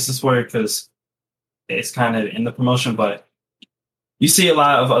don't think it's a spoiler because it's kind of in the promotion, but you see a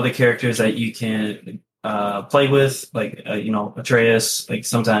lot of other characters that you can play with, like, Atreus. Like,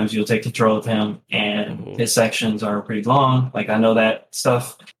 sometimes you'll take control of him and his sections are pretty long. Like, I know that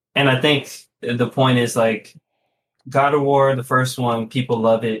stuff. And I think the point is, like, God of War, the first one, people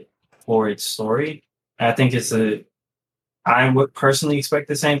love it for its story. I think I would personally expect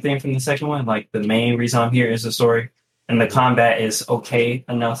the same thing from the second one. Like, the main reason I'm here is the story, and the combat is okay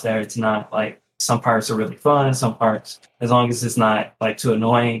enough that it's not like, some parts are really fun, some parts, as long as it's not like too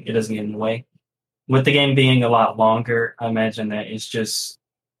annoying, it doesn't get in the way. With the game being a lot longer, I imagine that it's just,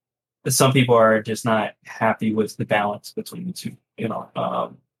 some people are just not happy with the balance between the two.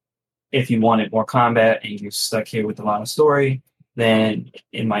 if you wanted more combat and you're stuck here with a lot of story, then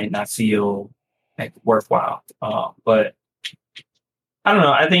it might not feel like worthwhile. But I don't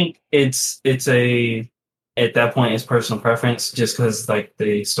know. I think it's a at that point it's personal preference. Just because like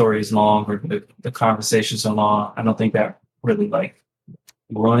the story is long or the conversations are long, I don't think that really like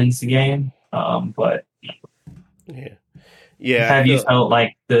ruins the game. But Yeah. Yeah. have you felt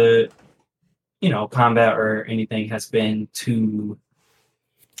like the combat or anything has been too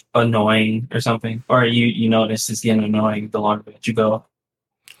annoying or something, or you notice it's getting annoying the longer that you go?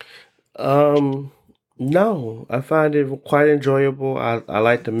 No, I find it quite enjoyable. I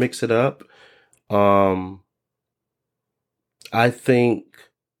like to mix it up. I think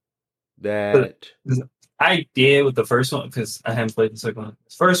that I did with the first one because I haven't played the second one.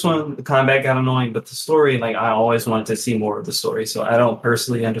 The first one, the combat got annoying, but the story, like I always wanted to see more of the story. So I don't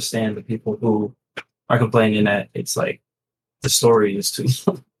personally understand the people who are complaining that it's like the story is too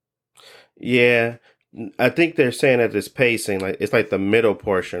long. yeah, I think they're saying that it's pacing, like it's like the middle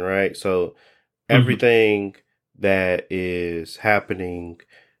portion, right? So everything that is happening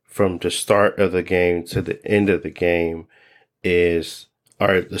from the start of the game to the end of the game is,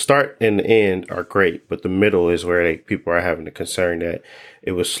 or the start and the end are great, but the middle is where people are having the concern that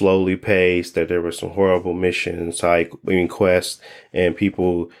it was slowly paced, that there were some horrible missions, like quests, and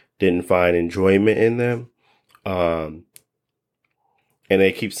people didn't find enjoyment in them. And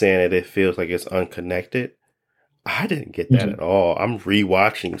they keep saying that it feels like it's unconnected. I didn't get that at all. I'm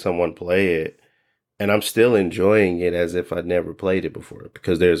rewatching someone play it, and I'm still enjoying it as if I'd never played it before,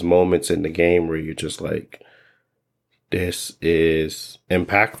 because there's moments in the game where you're just like, this is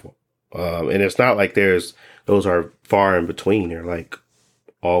impactful. And it's not like those are far in between. They're like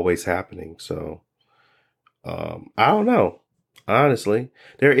always happening. So I don't know. Honestly,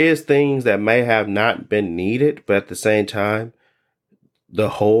 there is things that may have not been needed, but at the same time, the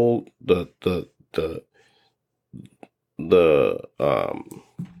whole the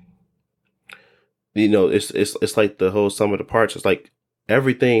it's like the whole sum of the parts. It's like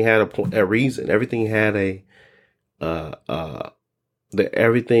everything had a reason. Everything had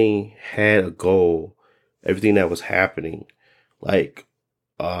everything had a goal. Everything that was happening, like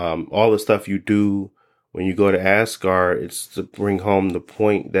all the stuff you do when you go to Asgard, it's to bring home the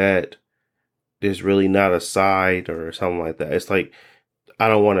point that there's really not a side or something like that. It's like, I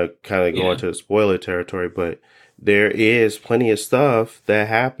don't want to kind of go into the spoiler territory, but there is plenty of stuff that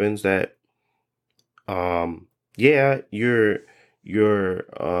happens that, you're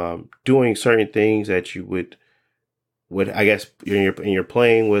doing certain things that you would I guess you're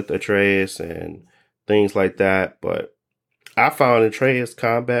playing with Atreus and things like that. But I found Atreus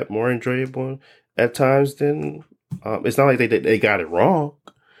combat more enjoyable at times than, it's not like they got it wrong.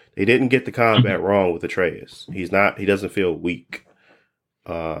 They didn't get the combat wrong with Atreus. He doesn't feel weak.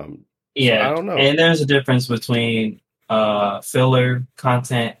 So I don't know. And there's a difference between filler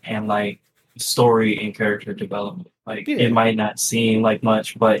content and like story and character development. Like it might not seem like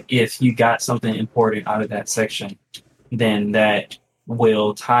much, but if you got something important out of that section, then that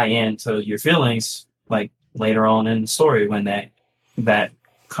will tie into your feelings like later on in the story when that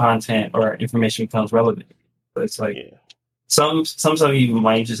content or information becomes relevant. But it's like some stuff you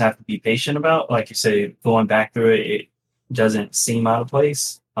might just have to be patient about. Like you say, going back through it doesn't seem out of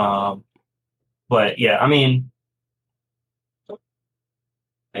place. But yeah, I mean,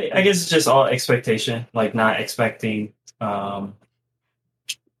 I guess it's just all expectation, like not expecting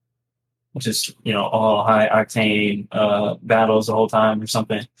just all high octane battles the whole time or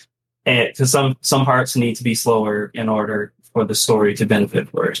something. And because some parts need to be slower in order for the story to benefit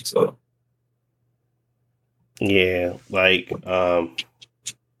for it. So yeah, like I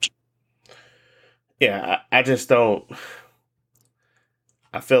just don't.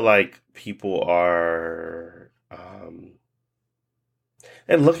 I feel like people are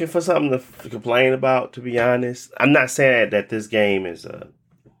and looking for something to complain about. To be honest, I'm not saying that this game is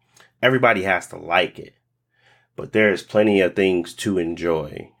everybody has to like it, but there's plenty of things to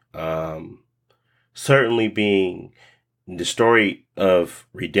enjoy. Certainly, being the story of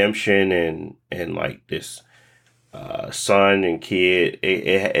redemption and like this son and kid,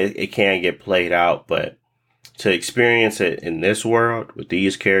 it can get played out, but to experience it in this world with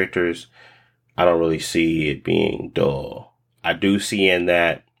these characters, I don't really see it being dull. I do see in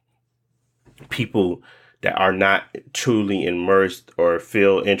that people that are not truly immersed or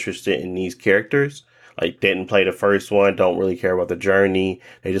feel interested in these characters, like didn't play the first one, don't really care about the journey,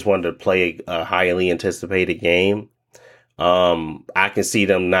 they just wanted to play a highly anticipated game. I can see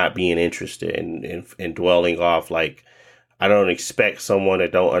them not being interested in dwelling off. Like, I don't expect someone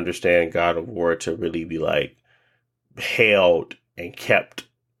that don't understand God of War to really be like held and kept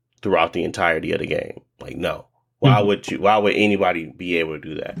throughout the entirety of the game. Like, no. Why would anybody be able to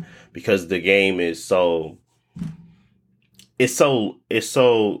do that? Because the game is so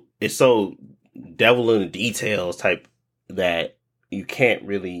devil in the details type that you can't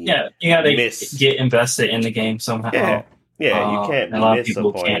really you gotta get invested in the game somehow. You can't a lot of miss people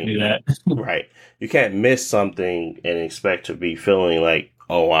a point. Can't do that. Right. You can't miss something and expect to be feeling like,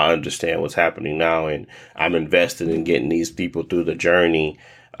 oh, I understand what's happening now and I'm invested in getting these people through the journey.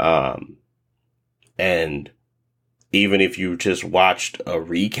 And even if you just watched a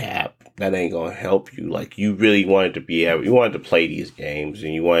recap, that ain't gonna help you. Like, you really wanted to play these games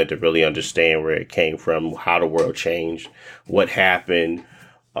and you wanted to really understand where it came from, how the world changed, what happened,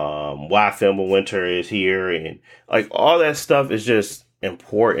 why Fimbulwinter is here, and like all that stuff is just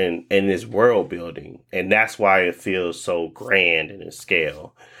important in this world building, and that's why it feels so grand in its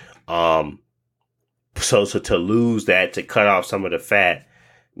scale. So to lose that, to cut off some of the fat,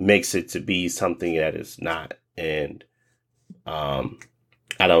 makes it to be something that it's not. And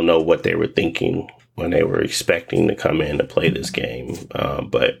I don't know what they were thinking when they were expecting to come in to play this game,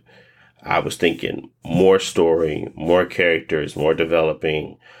 but I was thinking more story, more characters, more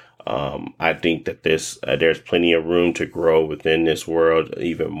developing. I think that there's plenty of room to grow within this world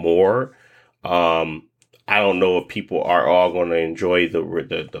even more. I don't know if people are all going to enjoy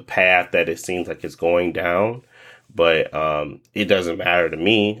the path that it seems like it's going down, but it doesn't matter to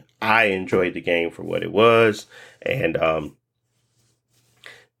me. I enjoyed the game for what it was, and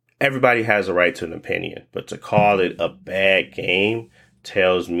everybody has a right to an opinion, but to call it a bad game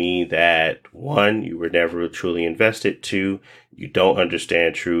tells me that, one, you were never truly invested. Two, you don't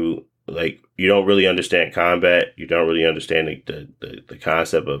understand you don't really understand combat. You don't really understand the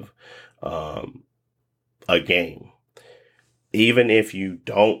concept of a game. Even if you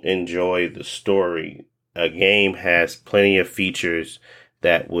don't enjoy the story, a game has plenty of features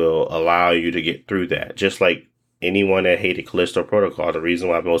that will allow you to get through that. Just like anyone that hated Callisto Protocol, the reason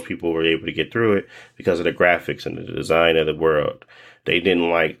why most people were able to get through it because of the graphics and the design of the world. They didn't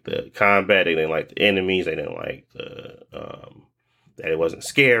like the combat. They didn't like the enemies. They didn't like that it wasn't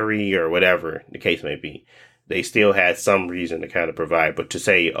scary or whatever the case may be. They still had some reason to kind of provide, but to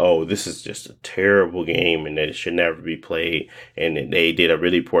say, oh, this is just a terrible game and that it should never be played, and they did a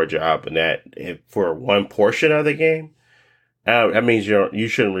really poor job in that for one portion of the game, that means you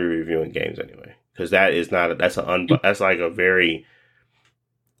shouldn't be reviewing games anyway, because that's like a very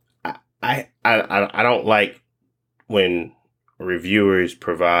I don't like when reviewers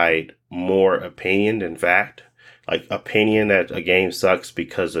provide more opinion than fact. Like, opinion that a game sucks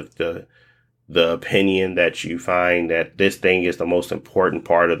because of the opinion that you find that this thing is the most important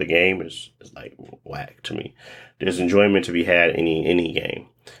part of the game is like whack to me. There's enjoyment to be had in any game.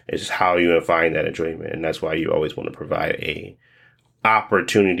 It's just how you find that enjoyment, and that's why you always want to provide a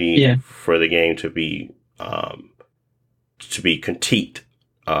opportunity for the game to be critiqued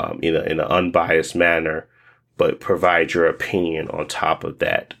in an unbiased manner, but provide your opinion on top of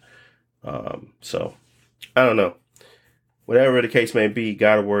that. So I don't know. Whatever the case may be,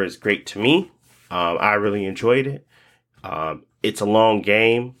 God of War is great to me. I really enjoyed it. It's a long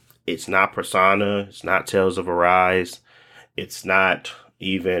game. It's not Persona. It's not Tales of Arise. It's not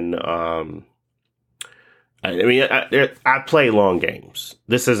even. I play long games.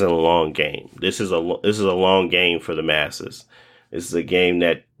 This isn't a long game. This is a long game for the masses. This is a game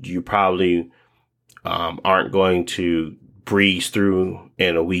that you probably aren't going to breeze through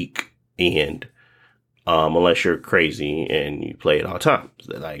in a weekend, unless you're crazy and you play it all the time,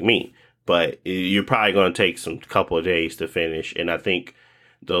 like me. But you're probably going to take some couple of days to finish. And I think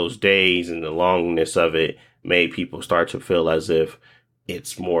those days and the longness of it made people start to feel as if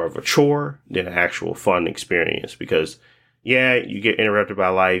it's more of a chore than an actual fun experience. Because, you get interrupted by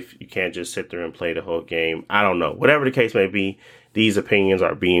life. You can't just sit there and play the whole game. I don't know. Whatever the case may be, these opinions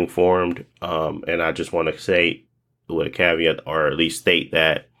are being formed. And I just want to say with a caveat, or at least state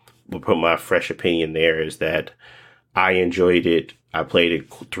that we'll put my fresh opinion there, is that I enjoyed it. I played it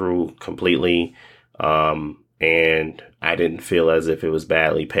through completely, and I didn't feel as if it was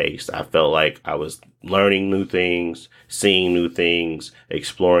badly paced. I felt like I was learning new things, seeing new things,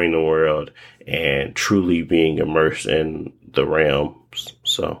 exploring the world, and truly being immersed in the realms.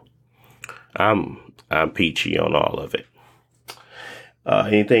 So I'm peachy on all of it.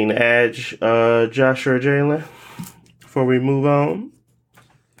 Anything to add, Josh or Jalen, before we move on?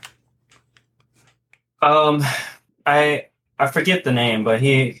 I forget the name, but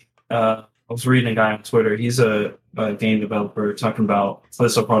I was reading a guy on Twitter. He's a game developer talking about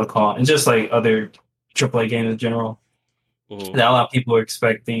Callisto Protocol and just like other AAA games in general. Mm-hmm. That a lot of people are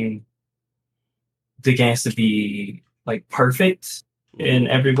expecting the games to be like perfect, in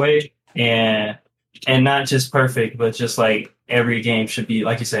every way, and not just perfect, but just like every game should be,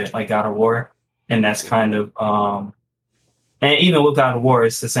 like you said, like God of War, and that's kind of and even with God of War,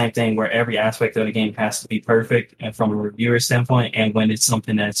 it's the same thing where every aspect of the game has to be perfect, and from a reviewer standpoint, and when it's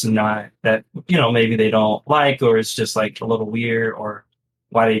something that's not that maybe they don't like, or it's just like a little weird, or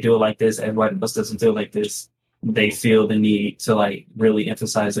why they do it like this and why else doesn't do it like this, they feel the need to like really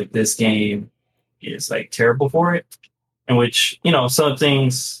emphasize like this game is like terrible for it. In which some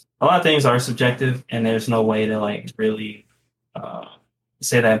things, a lot of things are subjective, and there's no way to like really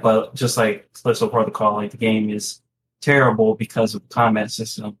say that. But just like Callisto Protocol, like the game is terrible because of the combat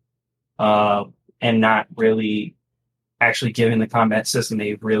system, and not really actually giving the combat system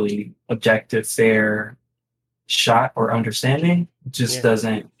a really objective, fair shot or understanding. Just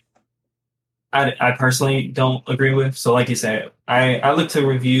doesn't. I personally don't agree with. So, like you said, I look to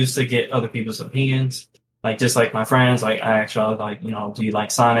reviews to get other people's opinions. Like just like my friends, like I actually like, do you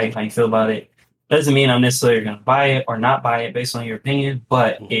like Sonic? How you feel about it? Doesn't mean I'm necessarily going to buy it or not buy it based on your opinion,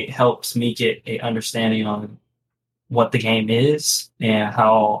 but it helps me get a understanding on what the game is and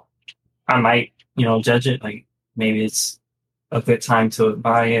how I might, judge it. Like maybe it's a good time to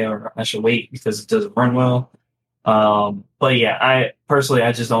buy it, or I should wait because it doesn't run well. But yeah, I personally,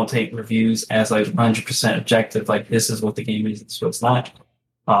 I just don't take reviews as like 100% objective. Like this is what the game is, this is what it's not.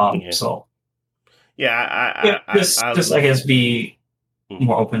 So yeah, I guess be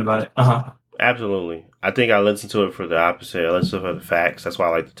more open about it. Absolutely. I think I listened to it for the opposite. I listened for the facts. That's why I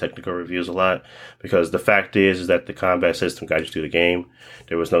like the technical reviews a lot, because the fact is that the combat system got you through the game.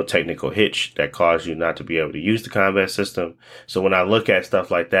 There was no technical hitch that caused you not to be able to use the combat system. So when I look at stuff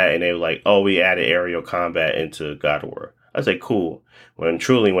like that and they were like, oh, we added aerial combat into God of War, I say, cool. When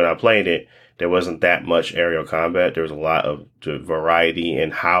I played it, there wasn't that much aerial combat. There was a lot of variety in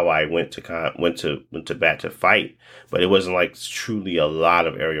how I went to bat to fight, but it wasn't like truly a lot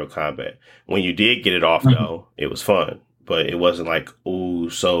of aerial combat. When you did get it off, though, it was fun, but it wasn't like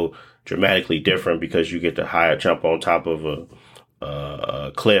so dramatically different because you get to jump on top of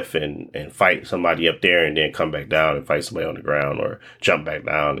a cliff and fight somebody up there, and then come back down and fight somebody on the ground, or jump back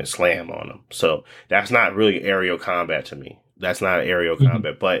down and slam on them. So that's not really aerial combat to me. That's not aerial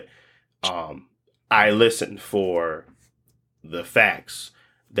combat, but I listened for the facts.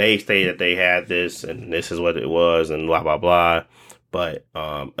 They say that they had this and this is what it was and blah, blah, blah. But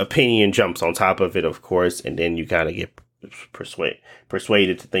opinion jumps on top of it, of course, and then you kind of get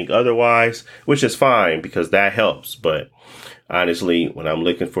persuaded to think otherwise, which is fine because that helps. But honestly, when I'm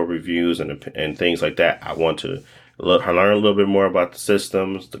looking for reviews and things like that, I want to learn a little bit more about the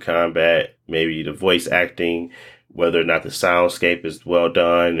systems, the combat, maybe the voice acting, whether or not the soundscape is well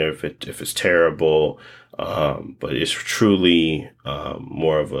done, or if it's terrible. But it's truly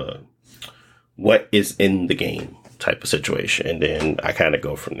more of a what is in the game type of situation, and then I kind of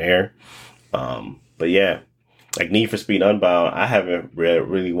go from there. But yeah, like Need for Speed Unbound, I haven't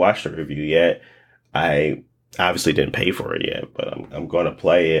really watched a review yet. I obviously didn't pay for it yet, but I'm going to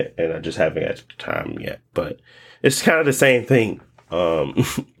play it, and I just haven't had the time yet. But it's kind of the same thing.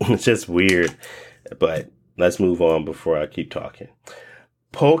 It's just weird, but let's move on before I keep talking.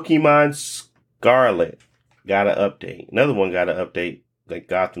 Pokemon Scarlet got an update. Another one got an update, like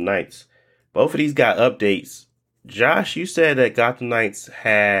Gotham Knights. Both of these got updates. Josh, you said that Gotham Knights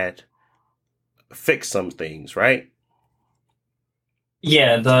had fixed some things, right?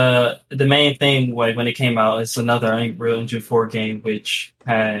 Yeah, the main thing when it came out is another Unreal Engine 4 game which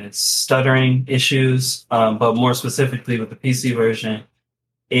has stuttering issues, but more specifically with the PC version,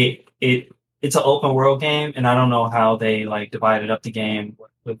 it's an open world game, and I don't know how they like divided up the game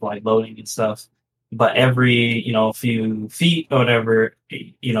with like loading and stuff. But every few feet or whatever,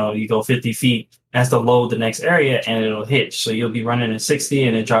 you go 50 feet, has to load the next area and it'll hitch. So you'll be running at 60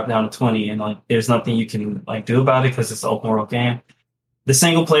 and it drop down to 20, and like there's nothing you can like do about it because it's an open world game. The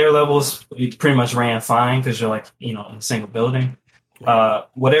single player levels pretty much ran fine because you're like in a single building.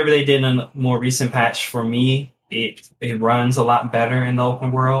 Whatever they did in a more recent patch, for me, it runs a lot better in the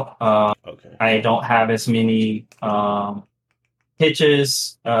open world. Okay. I don't have as many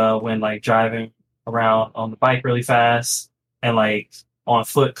hitches when like driving around on the bike really fast, and like on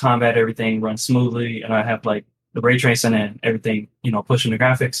foot combat, everything runs smoothly, and I have like the ray tracing and everything, pushing the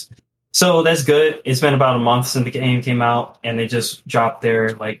graphics. So that's good. It's been about a month since the game came out, and they just dropped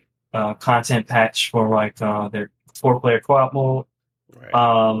their like content patch for like their 4-player co-op mode.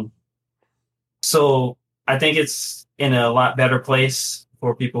 Right. So I think it's in a lot better place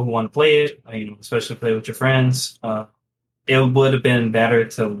for people who want to play it, especially play with your friends. It would have been better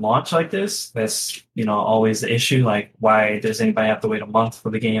to launch like this. That's, always the issue. Like, why does anybody have to wait a month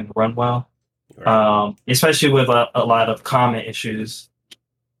for the game to run well? Right. Especially with a lot of comment issues. Yeah.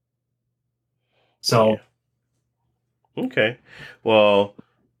 So Okay. Well,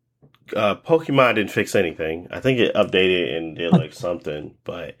 Pokemon didn't fix anything. I think it updated and did like something,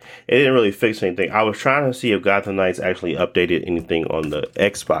 but it didn't really fix anything. I was trying to see if Gotham Knights actually updated anything on the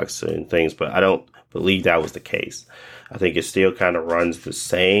Xbox and things, but I don't believe that was the case. I think it still kind of runs the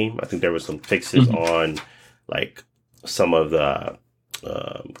same. I think there was some fixes mhm. on like some of the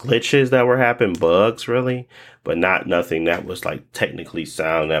glitches that were happening, bugs really, but not nothing that was like technically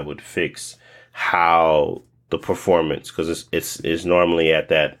sound that would fix how the performance, because it's normally at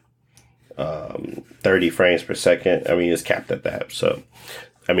that 30 frames per second. I mean, it's capped at that. So,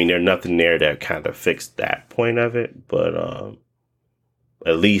 I mean, there's nothing there that kind of fixed that point of it. But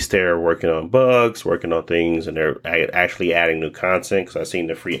at least they're working on bugs, working on things, and they're actually adding new content. Because I've seen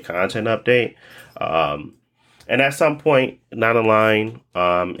the free content update. And at some point down the line,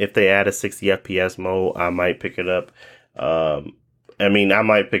 if they add a 60 FPS mode, I might pick it up. I mean, I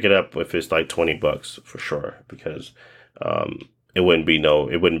might pick it up if it's like $20 for sure, because it wouldn't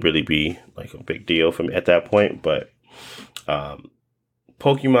really be like a big deal for me at that point. But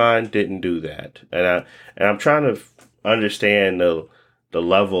Pokemon didn't do that, and I'm trying to understand the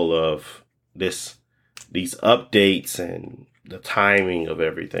level of these updates and the timing of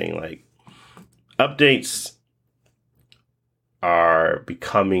everything. Like, updates are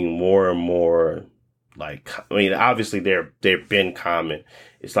becoming more and more like, I mean, obviously they've been common.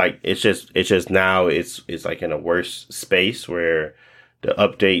 It's like it's just now it's like in a worse space where the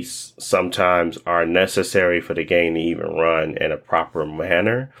updates sometimes are necessary for the game to even run in a proper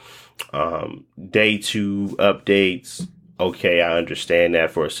manner. Day two updates, okay, I understand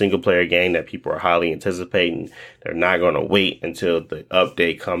that for a single player game that people are highly anticipating, they're not going to wait until the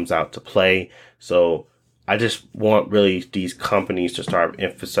update comes out to play. So I just want really these companies to start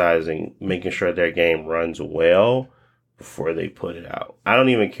emphasizing making sure their game runs well before they put it out. I don't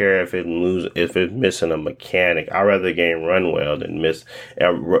even care if if it's missing a mechanic. I'd rather the game run well than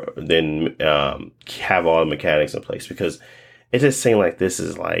have all the mechanics in place, because it just seems like this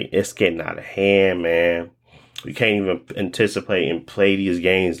is like it's getting out of hand, man. We can't even anticipate and play these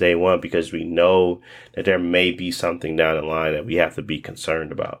games day one because we know that there may be something down the line that we have to be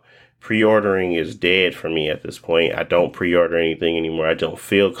concerned about. Pre-ordering is dead for me at this point. I don't pre-order anything anymore. I don't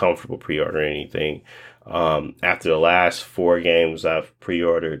feel comfortable pre-ordering anything. After the last 4 games I've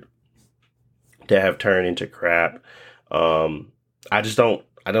pre-ordered that have turned into crap, I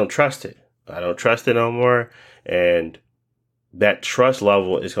don't trust it. I don't trust it no more. And that trust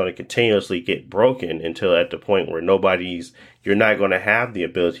level is going to continuously get broken until at the point where you're not going to have the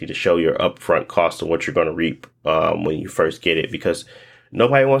ability to show your upfront cost of what you're going to reap when you first get it, because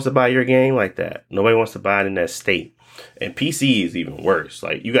nobody wants to buy your game like that. Nobody wants to buy it in that state. And PC is even worse.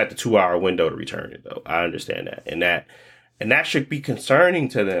 Like, you got the 2-hour window to return it, though. I understand that. And that should be concerning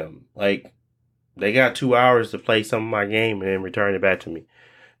to them. Like, they got 2 hours to play some of my game and then return it back to me.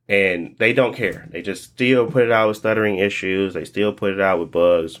 And they don't care. They just still put it out with stuttering issues. They still put it out with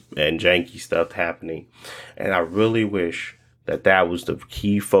bugs and janky stuff happening. And I really wish that was the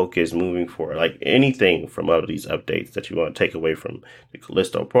key focus moving forward. Like, anything from all of these updates that you want to take away from the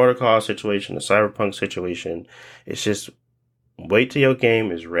Callisto Protocol situation, the Cyberpunk situation, it's just wait till your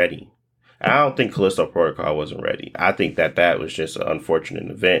game is ready. I don't think Callisto Protocol wasn't ready. I think that was just an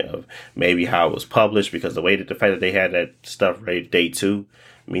unfortunate event of maybe how it was published, because the fact that they had that stuff ready day 2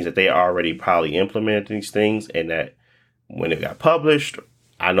 means that they already probably implemented these things, and that when it got published,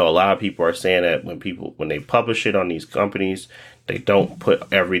 I know a lot of people are saying that when they publish it on these companies, they don't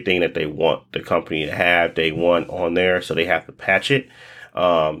put everything that they want the company to have day one on there, so they have to patch it.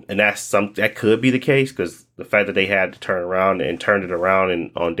 And that could be the case, because the fact that they had to turn it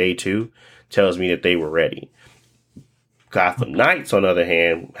around on day 2 tells me that they were ready. Gotham Knights, on the other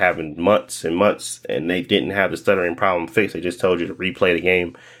hand, having months and months, and they didn't have the stuttering problem fixed. They just told you to replay the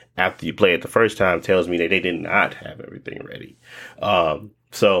game after you play it the first time, tells me that they did not have everything ready.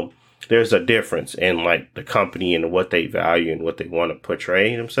 So there's a difference in like the company and what they value and what they want to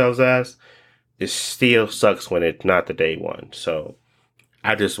portray themselves as. It still sucks when it's not the day one. So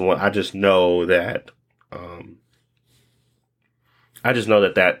I just know that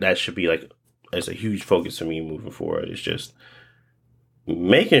that should be like, as a huge focus for me moving forward. It's just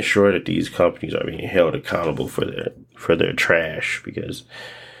making sure that these companies are being held accountable for their trash, because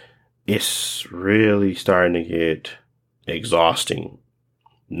it's really starting to get exhausting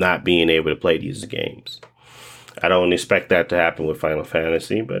not being able to play these games. I don't expect that to happen with Final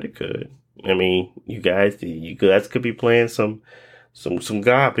Fantasy, but it could. I mean, you guys could be playing some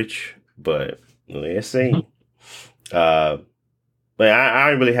garbage, but let's see. But I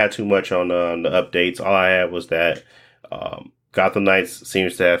didn't really have too much on the updates. All I had was that Gotham Knights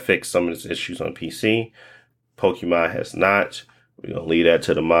seems to have fixed some of its issues on PC. Pokemon has not. We're going to leave that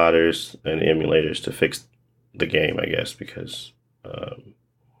to the modders and the emulators to fix the game, I guess, because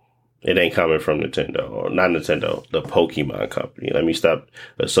it ain't coming from Nintendo, or not Nintendo, the Pokemon company. Let me stop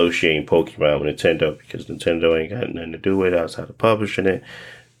associating Pokemon with Nintendo, because Nintendo ain't got nothing to do with it outside of publishing it.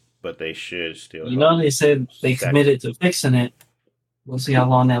 But they should still. You know, they said they committed to fixing it. We'll see how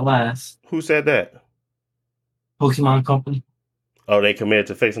long that lasts. Who said that? Pokemon Company. Oh, they committed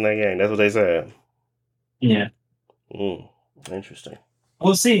to fixing that game. That's what they said. Yeah. Interesting.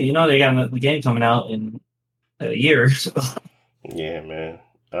 We'll see. You know, they got the game coming out in a year. So. Yeah, man.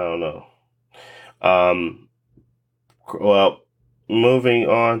 I don't know. Well, moving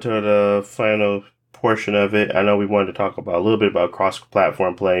on to the final portion of it. I know we wanted to talk about a little bit about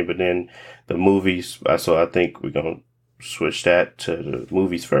cross-platform play, but then the movies. So I think we're gonna switch that to the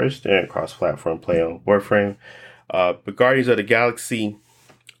movies first, and cross-platform play on Warframe. The Guardians of the Galaxy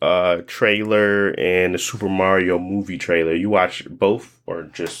trailer and the Super Mario movie trailer. You watched both or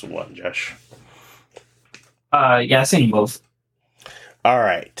just one, Josh? Yeah, I seen both. All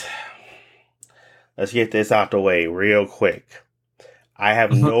right. Let's get this out the way real quick. I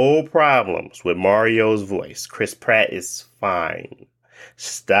have no problems with Mario's voice. Chris Pratt is fine.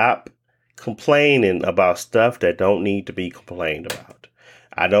 Stop complaining about stuff that don't need to be complained about.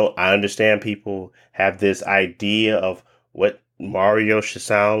 I understand people have this idea of what Mario should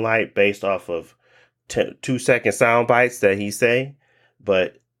sound like based off of 2-second sound bites that he say,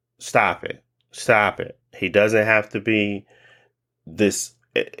 but stop it. He doesn't have to be this.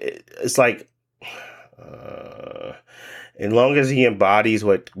 It's like, as long as he embodies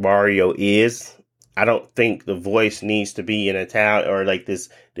what Mario is, I don't think the voice needs to be in Italian or like this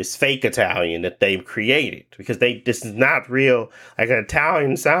fake Italian that they've created, because this is not real, like an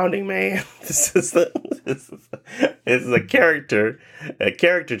Italian sounding man. This is a caricature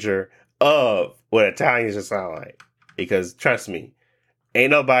of what Italians should sound like. Because trust me,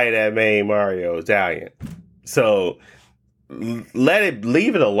 ain't nobody that made Mario Italian. So leave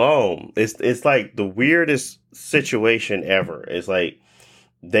it alone. It's like the weirdest situation ever. It's like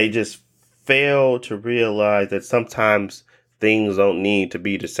they just fail to realize that sometimes things don't need to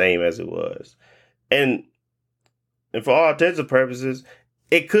be the same as it was. And for all intents and purposes,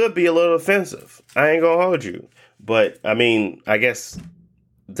 it could be a little offensive. I ain't gonna hold you. But, I mean, I guess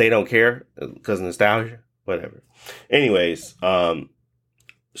they don't care because of nostalgia. Whatever. Anyways,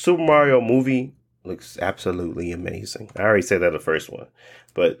 Super Mario movie looks absolutely amazing. I already said that the first one.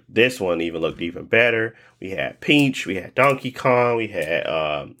 But this one even looked even better. We had Peach, we had Donkey Kong, we had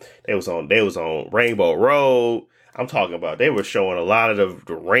they was on Rainbow Road. I'm talking about they were showing a lot of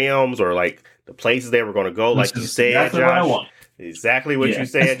the realms or like the places they were going to go, like you said, exactly Josh. Exactly what you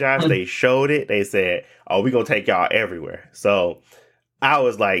said, Josh. They showed it. They said, "Oh, we're gonna take y'all everywhere." So I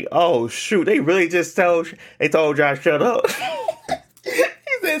was like, "Oh shoot!" They really just told Josh, "Shut up." He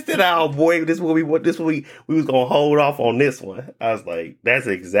said, "Sit down, boy. This is what we want. This is what we was gonna hold off on this one." I was like, "That's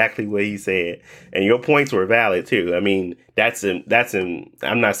exactly what he said," and your points were valid too. I mean, that's in.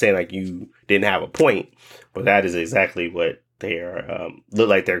 I'm not saying like you didn't have a point, but that is exactly what they are look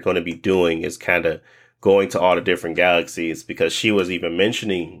like they're going to be doing, is kind of going to all the different galaxies, because she was even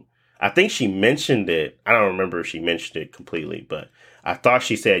mentioning, I think she mentioned it. I don't remember if she mentioned it completely, but I thought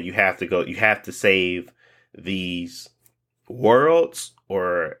she said you have to save these worlds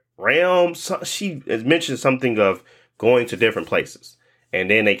or realms. She mentioned something of going to different places,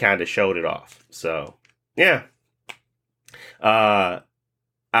 and then they kind of showed it off. So yeah, I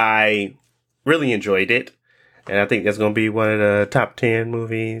really enjoyed it. And I think that's going to be one of the top 10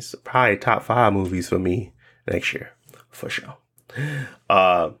 movies, probably top 5 movies for me next year, for sure.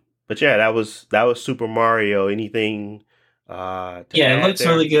 But yeah, that was Super Mario. Anything? It looks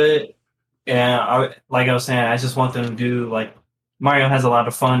really good. Yeah, like I was saying, I just want them to do, like, Mario has a lot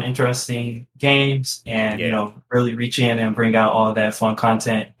of fun, interesting games, and really reach in and bring out all that fun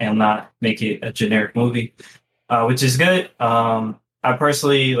content and not make it a generic movie, which is good. I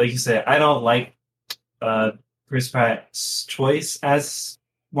personally, like you said, I don't like Chris Pratt's choice as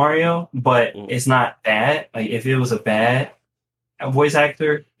Mario, but it's not bad. Like, if it was a bad voice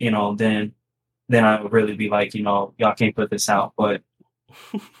actor, then I would really be like, y'all can't put this out. But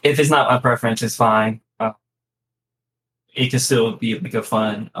if it's not my preference, it's fine. It can still be like a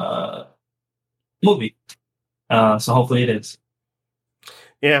fun movie. So hopefully it is.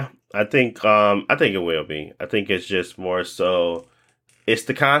 Yeah, I think it will be. I think it's just more so. It's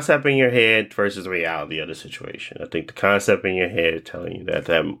the concept in your head versus reality of the situation. I think the concept in your head is telling you that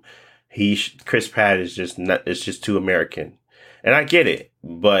Chris Pratt is just not. It's just too American, and I get it,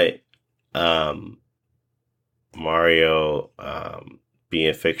 but Mario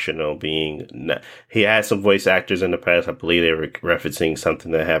being fictional, he had some voice actors in the past. I believe they were referencing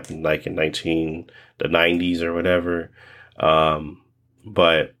something that happened like in the 90s or whatever.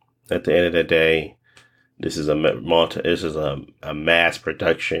 But at the end of the day, this is a mass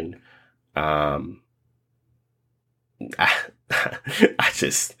production. I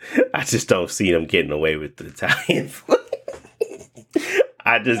just don't see them getting away with the Italian food.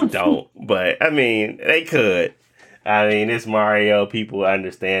 I just don't. But I mean, they could. I mean, it's Mario. People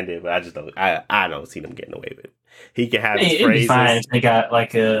understand it, but I just don't. I don't see them getting away with it. He can have his it'd phrases. Be fine if they got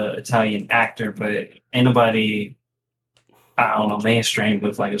like a Italian actor, but ain't nobody, I don't know, mainstream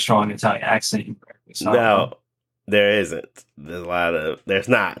with like a strong Italian accent. So, no, there isn't. There's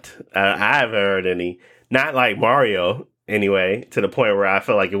not. I haven't heard any. Not like Mario, anyway, to the point where I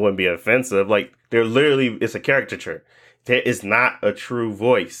feel like it wouldn't be offensive. Like, it's a caricature. It's not a true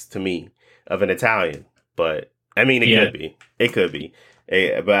voice to me of an Italian, but I mean, it could be. It could be.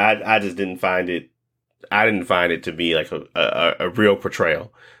 But I just didn't find it. I didn't find it to be like a real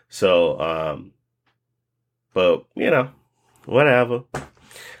portrayal. So, but whatever.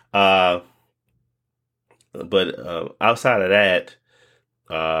 But outside of that,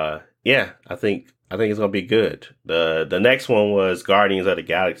 I think it's gonna be good. The next one was Guardians of the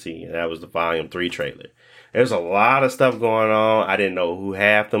Galaxy, and that was the Volume 3 trailer. There's a lot of stuff going on. I didn't know who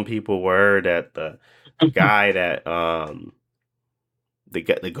half them people were. That the guy that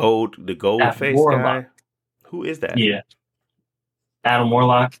the gold face guy. Who is that? Yeah, Adam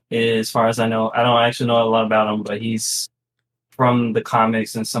Warlock. As far as I know, I don't actually know a lot about him, but he's from the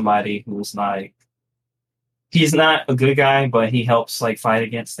comics and somebody who's like, he's not a good guy, but he helps like fight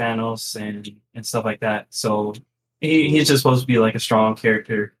against Thanos and stuff like that. So he's just supposed to be like a strong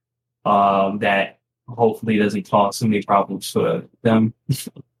character that hopefully doesn't cause so many problems for them.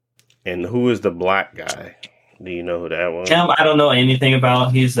 And who is the black guy? Do you know who that was? Him, I don't know anything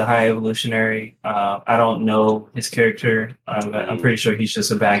about. He's the High Evolutionary. I don't know his character. I'm pretty sure he's just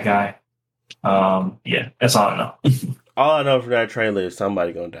a bad guy. Yeah, that's all I know. All I know from that trailer is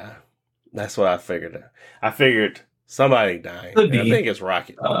somebody gonna die. That's what I figured. I figured somebody dying. I think it's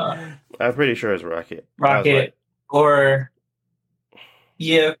Rocket. I'm pretty sure it's Rocket. Rocket or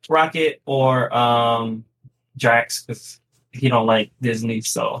Drax, because he don't like Disney,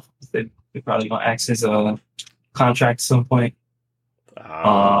 so they're probably gonna axe his contract at some point.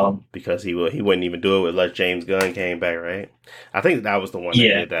 Because he wouldn't even do it unless James Gunn came back, right? I think that was the one that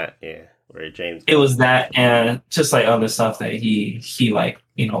did that. Yeah, where James. It was that, and just like other stuff that he like,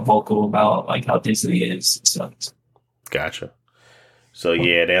 vocal about, like how Disney is and stuff. Gotcha. So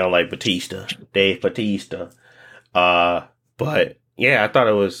yeah, they don't like Dave Bautista. But yeah, I thought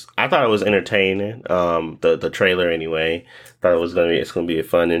it was entertaining. The trailer anyway. Thought it's gonna be a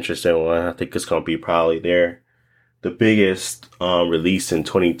fun, interesting one. I think it's gonna be probably the biggest release in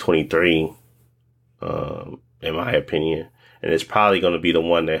 2023, in my opinion, and it's probably gonna be the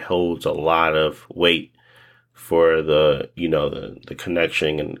one that holds a lot of weight for the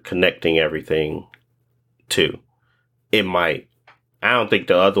connection and connecting everything to. It might. I don't think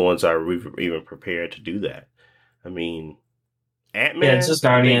the other ones are even prepared to do that. I mean, Ant-Man? Yeah, it's just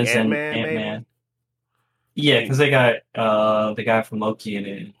Guardians and Ant-Man. Yeah, because they got the guy from Loki in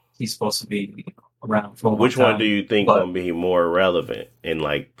it. He's supposed to be around for a long Which time. one do you think will be more relevant in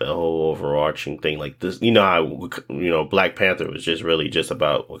like the whole overarching thing? Like this, how Black Panther was just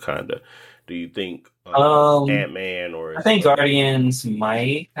about Wakanda. Do you think Ant-Man or? I think Guardians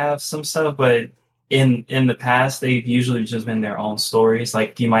might have some stuff, but in the past they've usually just been their own stories.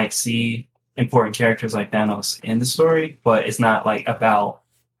 Like you might see important characters like Thanos in the story, but it's not like about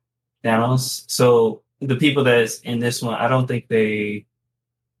Thanos. So the people that's in this one, I don't think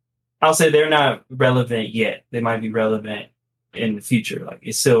I'll say they're not relevant yet. They might be relevant in the future. Like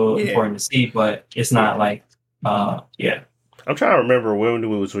it's still important to see, but it's not like, I'm trying to remember when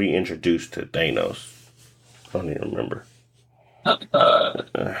was we introduced to Thanos. I don't even remember.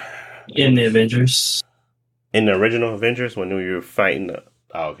 In the Avengers. In the original Avengers when we were fighting.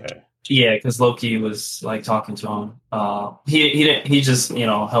 Okay. Yeah, because Loki was like talking to him. He just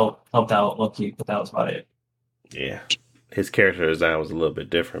helped out Loki, but that was about it. Yeah, his character design was a little bit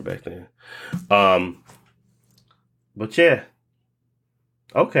different back then. But yeah,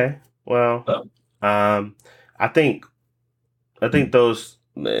 okay. Well, I think those.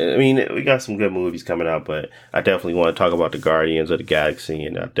 I mean, we got some good movies coming out, but I definitely want to talk about the Guardians of the Galaxy,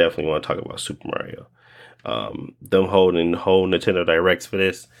 and I definitely want to talk about Super Mario. Them holding whole Nintendo Directs for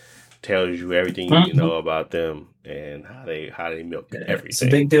this tells you everything you need to know about them and how they milk everything. It's a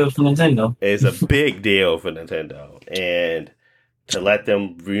big deal for Nintendo. It's a big deal for Nintendo, and to let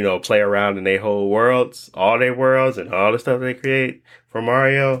them, play around in their whole worlds, all their worlds, and all the stuff they create for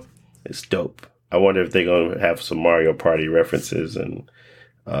Mario, it's dope. I wonder if they're going to have some Mario Party references and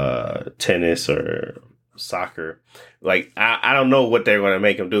tennis or soccer. Like, I don't know what they're going to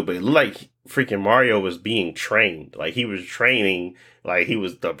make him do, but it looked like freaking Mario was being trained. Like, he was training, like, he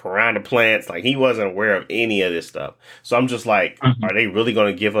was the piranha plants. Like, he wasn't aware of any of this stuff. So I'm just like, are they really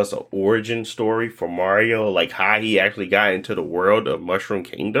going to give us an origin story for Mario? Like, how he actually got into the world of Mushroom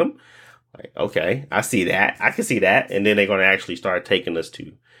Kingdom? Like, okay, I see that. I can see that. And then they're going to actually start taking us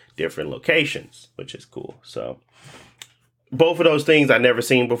to different locations, which is cool. So both of those things I never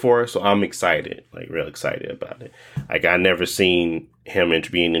seen before, so I'm excited, like real excited about it. Like, I never seen him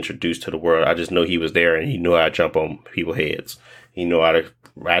being introduced to the world. I just know he was there and he knew how to jump on people's heads. He knew how to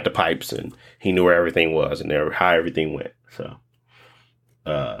ride the pipes and he knew where everything was and how everything went. So,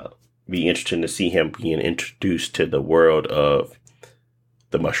 be interesting to see him being introduced to the world of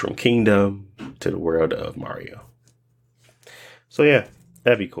the Mushroom Kingdom, to the world of Mario. So yeah,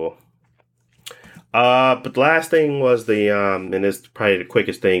 that'd be cool. But the last thing was and it's probably the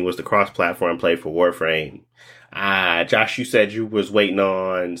quickest thing, was the cross-platform play for Warframe. Josh, you said you was waiting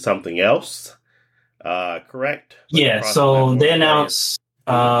on something else, correct? Yeah, so they announced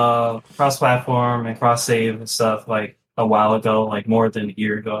cross-platform and cross-save and stuff like a while ago, like more than a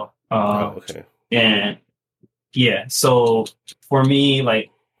year ago. Okay. And yeah, so for me, like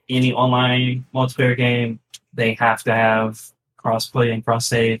any online multiplayer game, they have to have cross-play and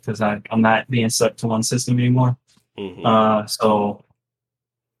cross-save because I'm not being stuck to one system anymore. So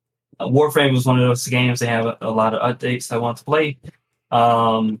Warframe was one of those games. They have a lot of updates I want to play,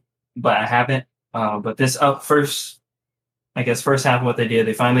 but I haven't. But this first half of what they did,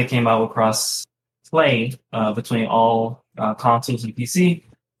 they finally came out with cross-play between all consoles and PC.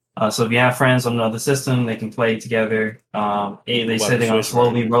 So if you have friends on another system, they can play together. They said they're going to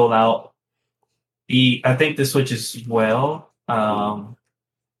slowly roll out I think the Switch as well. They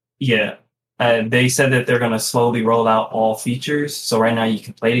said that they're going to slowly roll out all features. So right now you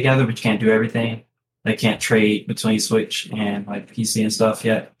can play together, but you can't do everything. They can't trade between Switch and like PC and stuff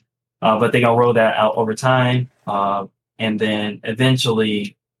yet. But they're going to roll that out over time. And then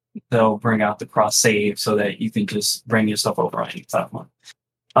eventually they'll bring out the cross save so that you can just bring your stuff over on any platform.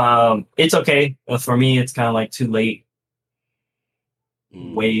 It's okay. For me, it's kind of like too late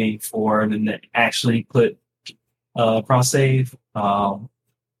waiting for them to actually put cross save.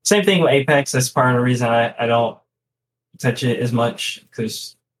 Same thing with Apex. That's part of the reason I don't touch it as much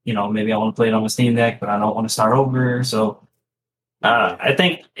because, maybe I want to play it on a Steam Deck, but I don't want to start over. So I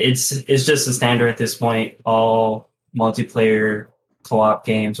think it's just a standard at this point. All multiplayer co-op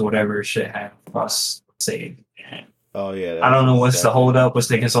games or whatever should have cross save. Oh yeah, I don't know what's the hold up, what's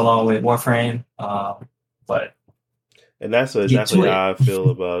taking so long with Warframe, but that's exactly how I feel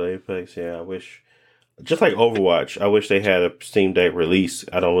about Apex. Yeah, I wish, just like Overwatch, I wish they had a Steam Deck release.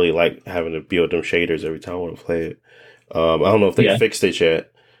 I don't really like having to build them shaders every time I want to play it. I don't know if they fixed it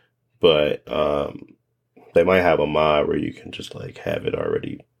yet, but they might have a mod where you can just like have it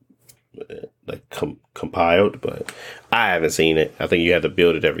already like compiled, but I haven't seen it. I think you have to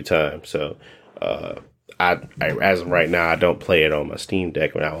build it every time. So I as of right now, I don't play it on my Steam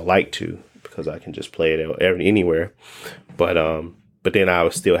Deck, but I would like to because I can just play it anywhere. But then I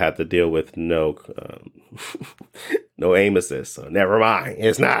would still have to deal with no aim assist. So never mind.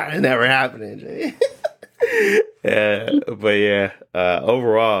 It's never happening.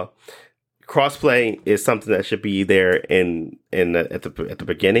 Overall, crossplay is something that should be there at the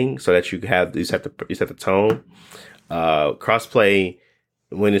beginning, so that you set the tone. Crossplay,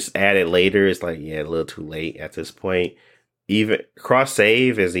 when it's added later, it's like a little too late at this point. Even cross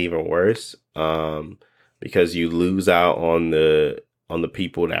save is even worse, because you lose out on the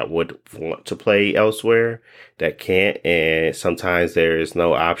people that would want to play elsewhere that can't, and sometimes there is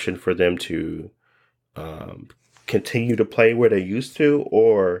no option for them to continue to play where they used to,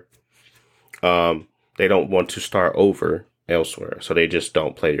 or they don't want to start over elsewhere, so they just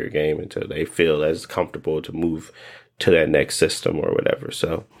don't play your game until they feel as comfortable to move to that next system or whatever.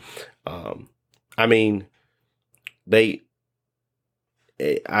 So, I've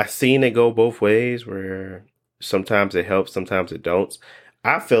seen it go both ways, where sometimes it helps, sometimes it don't.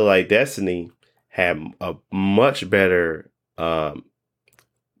 I feel like Destiny had a much better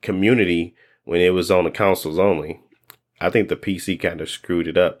community when it was on the consoles only. I think the PC kind of screwed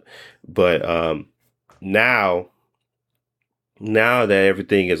it up, but now that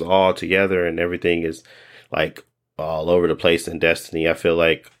everything is all together and everything is like all over the place in Destiny, I feel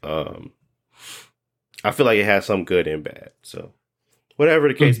like it has some good and bad. So, whatever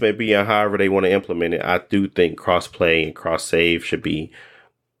the case may be, and however they want to implement it, I do think cross-play and cross-save should be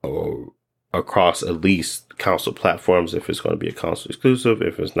across at least console platforms if it's going to be a console exclusive.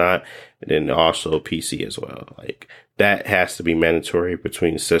 If it's not, then also PC as well. Like that has to be mandatory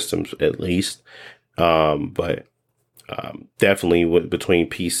between systems at least. But definitely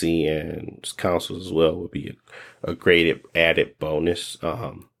between PC and consoles as well would be a great added bonus.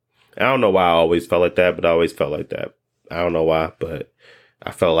 I don't know why I always felt like that, but I always felt like that. I don't know why, but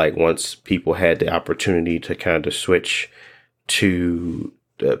I felt like once people had the opportunity to kind of switch to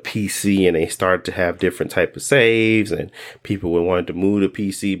the PC and they started to have different type of saves and people would want to move to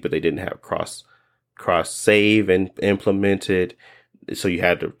PC, but they didn't have cross save and implemented. So you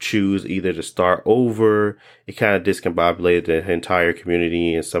had to choose either to start over. It kind of discombobulated the entire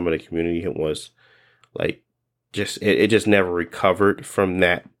community, and some of the community was like, it just never recovered from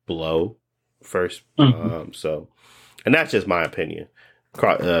that blow first. So, and that's just my opinion.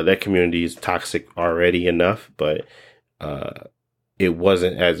 That community is toxic already enough, but it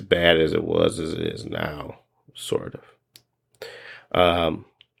wasn't as bad as it is now, sort of.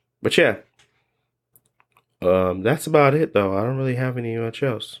 But yeah. That's about it though. I don't really have any much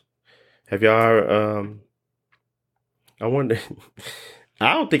else. Have y'all, I wonder,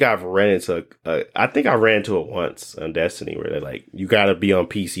 I don't think I've ran into, I think I ran into it once on Destiny where they're like, you gotta be on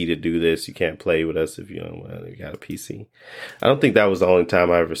PC to do this. You can't play with us if you got a PC. I don't think that was the only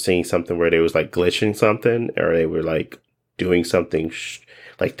time I ever seen something where they was like glitching something or they were like doing something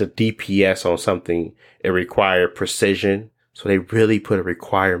like the DPS on something. It required precision. So they really put a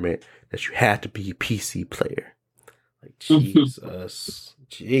requirement that you had to be a PC player. Like, Jesus.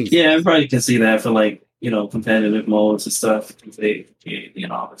 Yeah, everybody can see that for like, competitive modes and stuff. If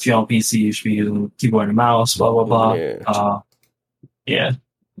you're on PC, you should be using keyboard and mouse, blah, blah, blah. Yeah.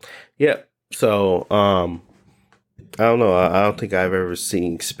 Yeah. So, I don't know. I don't think I've ever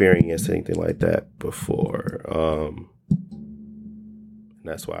experienced anything like that before.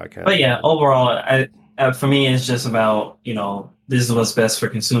 That's why I kind of. But yeah, overall, for me, it's just about, this is what's best for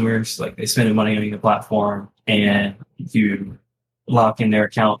consumers. Like they spending money on your platform and you lock in their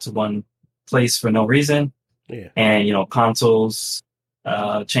account to one place for no reason. Yeah. And, consoles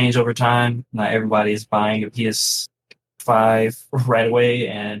change over time. Not everybody is buying a PS5 right away.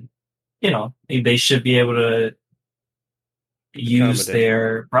 And, they should be able to use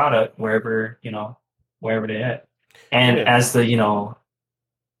their product wherever they're at. And as the,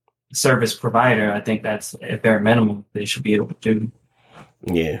 service provider, I think that's a bare minimum they should be able to do.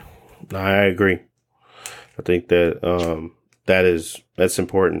 Yeah, I agree. I think that that's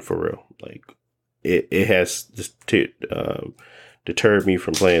important for real. Like it has just deterred me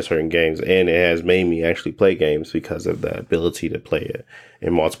from playing certain games, and it has made me actually play games because of the ability to play it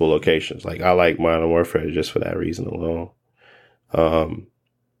in multiple locations. Like I like Modern Warfare just for that reason alone. And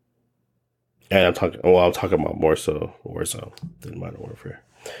I'm talking about more so Warzone than Modern Warfare.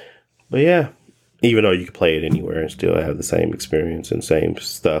 But yeah, even though you can play it anywhere and still have the same experience and same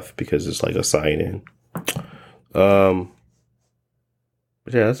stuff because it's like a sign-in. But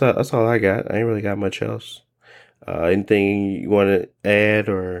yeah, that's all I got. I ain't really got much else. Anything you want to add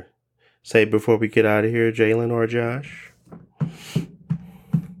or say before we get out of here, Jalen or Josh?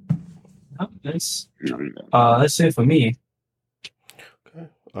 Nice. Let's say for me. Okay.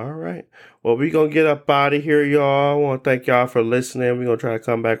 All right. Well, we're going to get up out of here, y'all. I want to thank y'all for listening. We're going to try to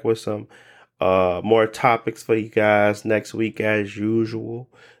come back with some more topics for you guys next week as usual.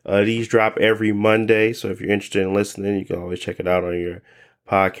 These drop every Monday. So if you're interested in listening, you can always check it out on your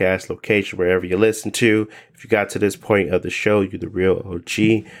podcast location, wherever you listen to. If you got to this point of the show, you're the real OG.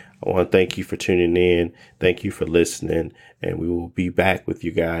 I want to thank you for tuning in. Thank you for listening. And we will be back with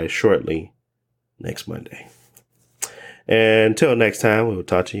you guys shortly next Monday. And until next time, we'll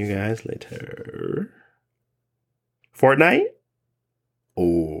talk to you guys later. Fortnite?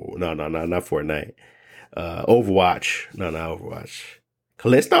 Oh, no, not Fortnite. Overwatch. No, not Overwatch.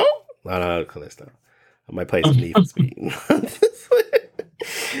 Callisto? No, Callisto. I might play some Need for Speed.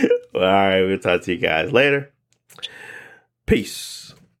 All right, we'll talk to you guys later. Peace.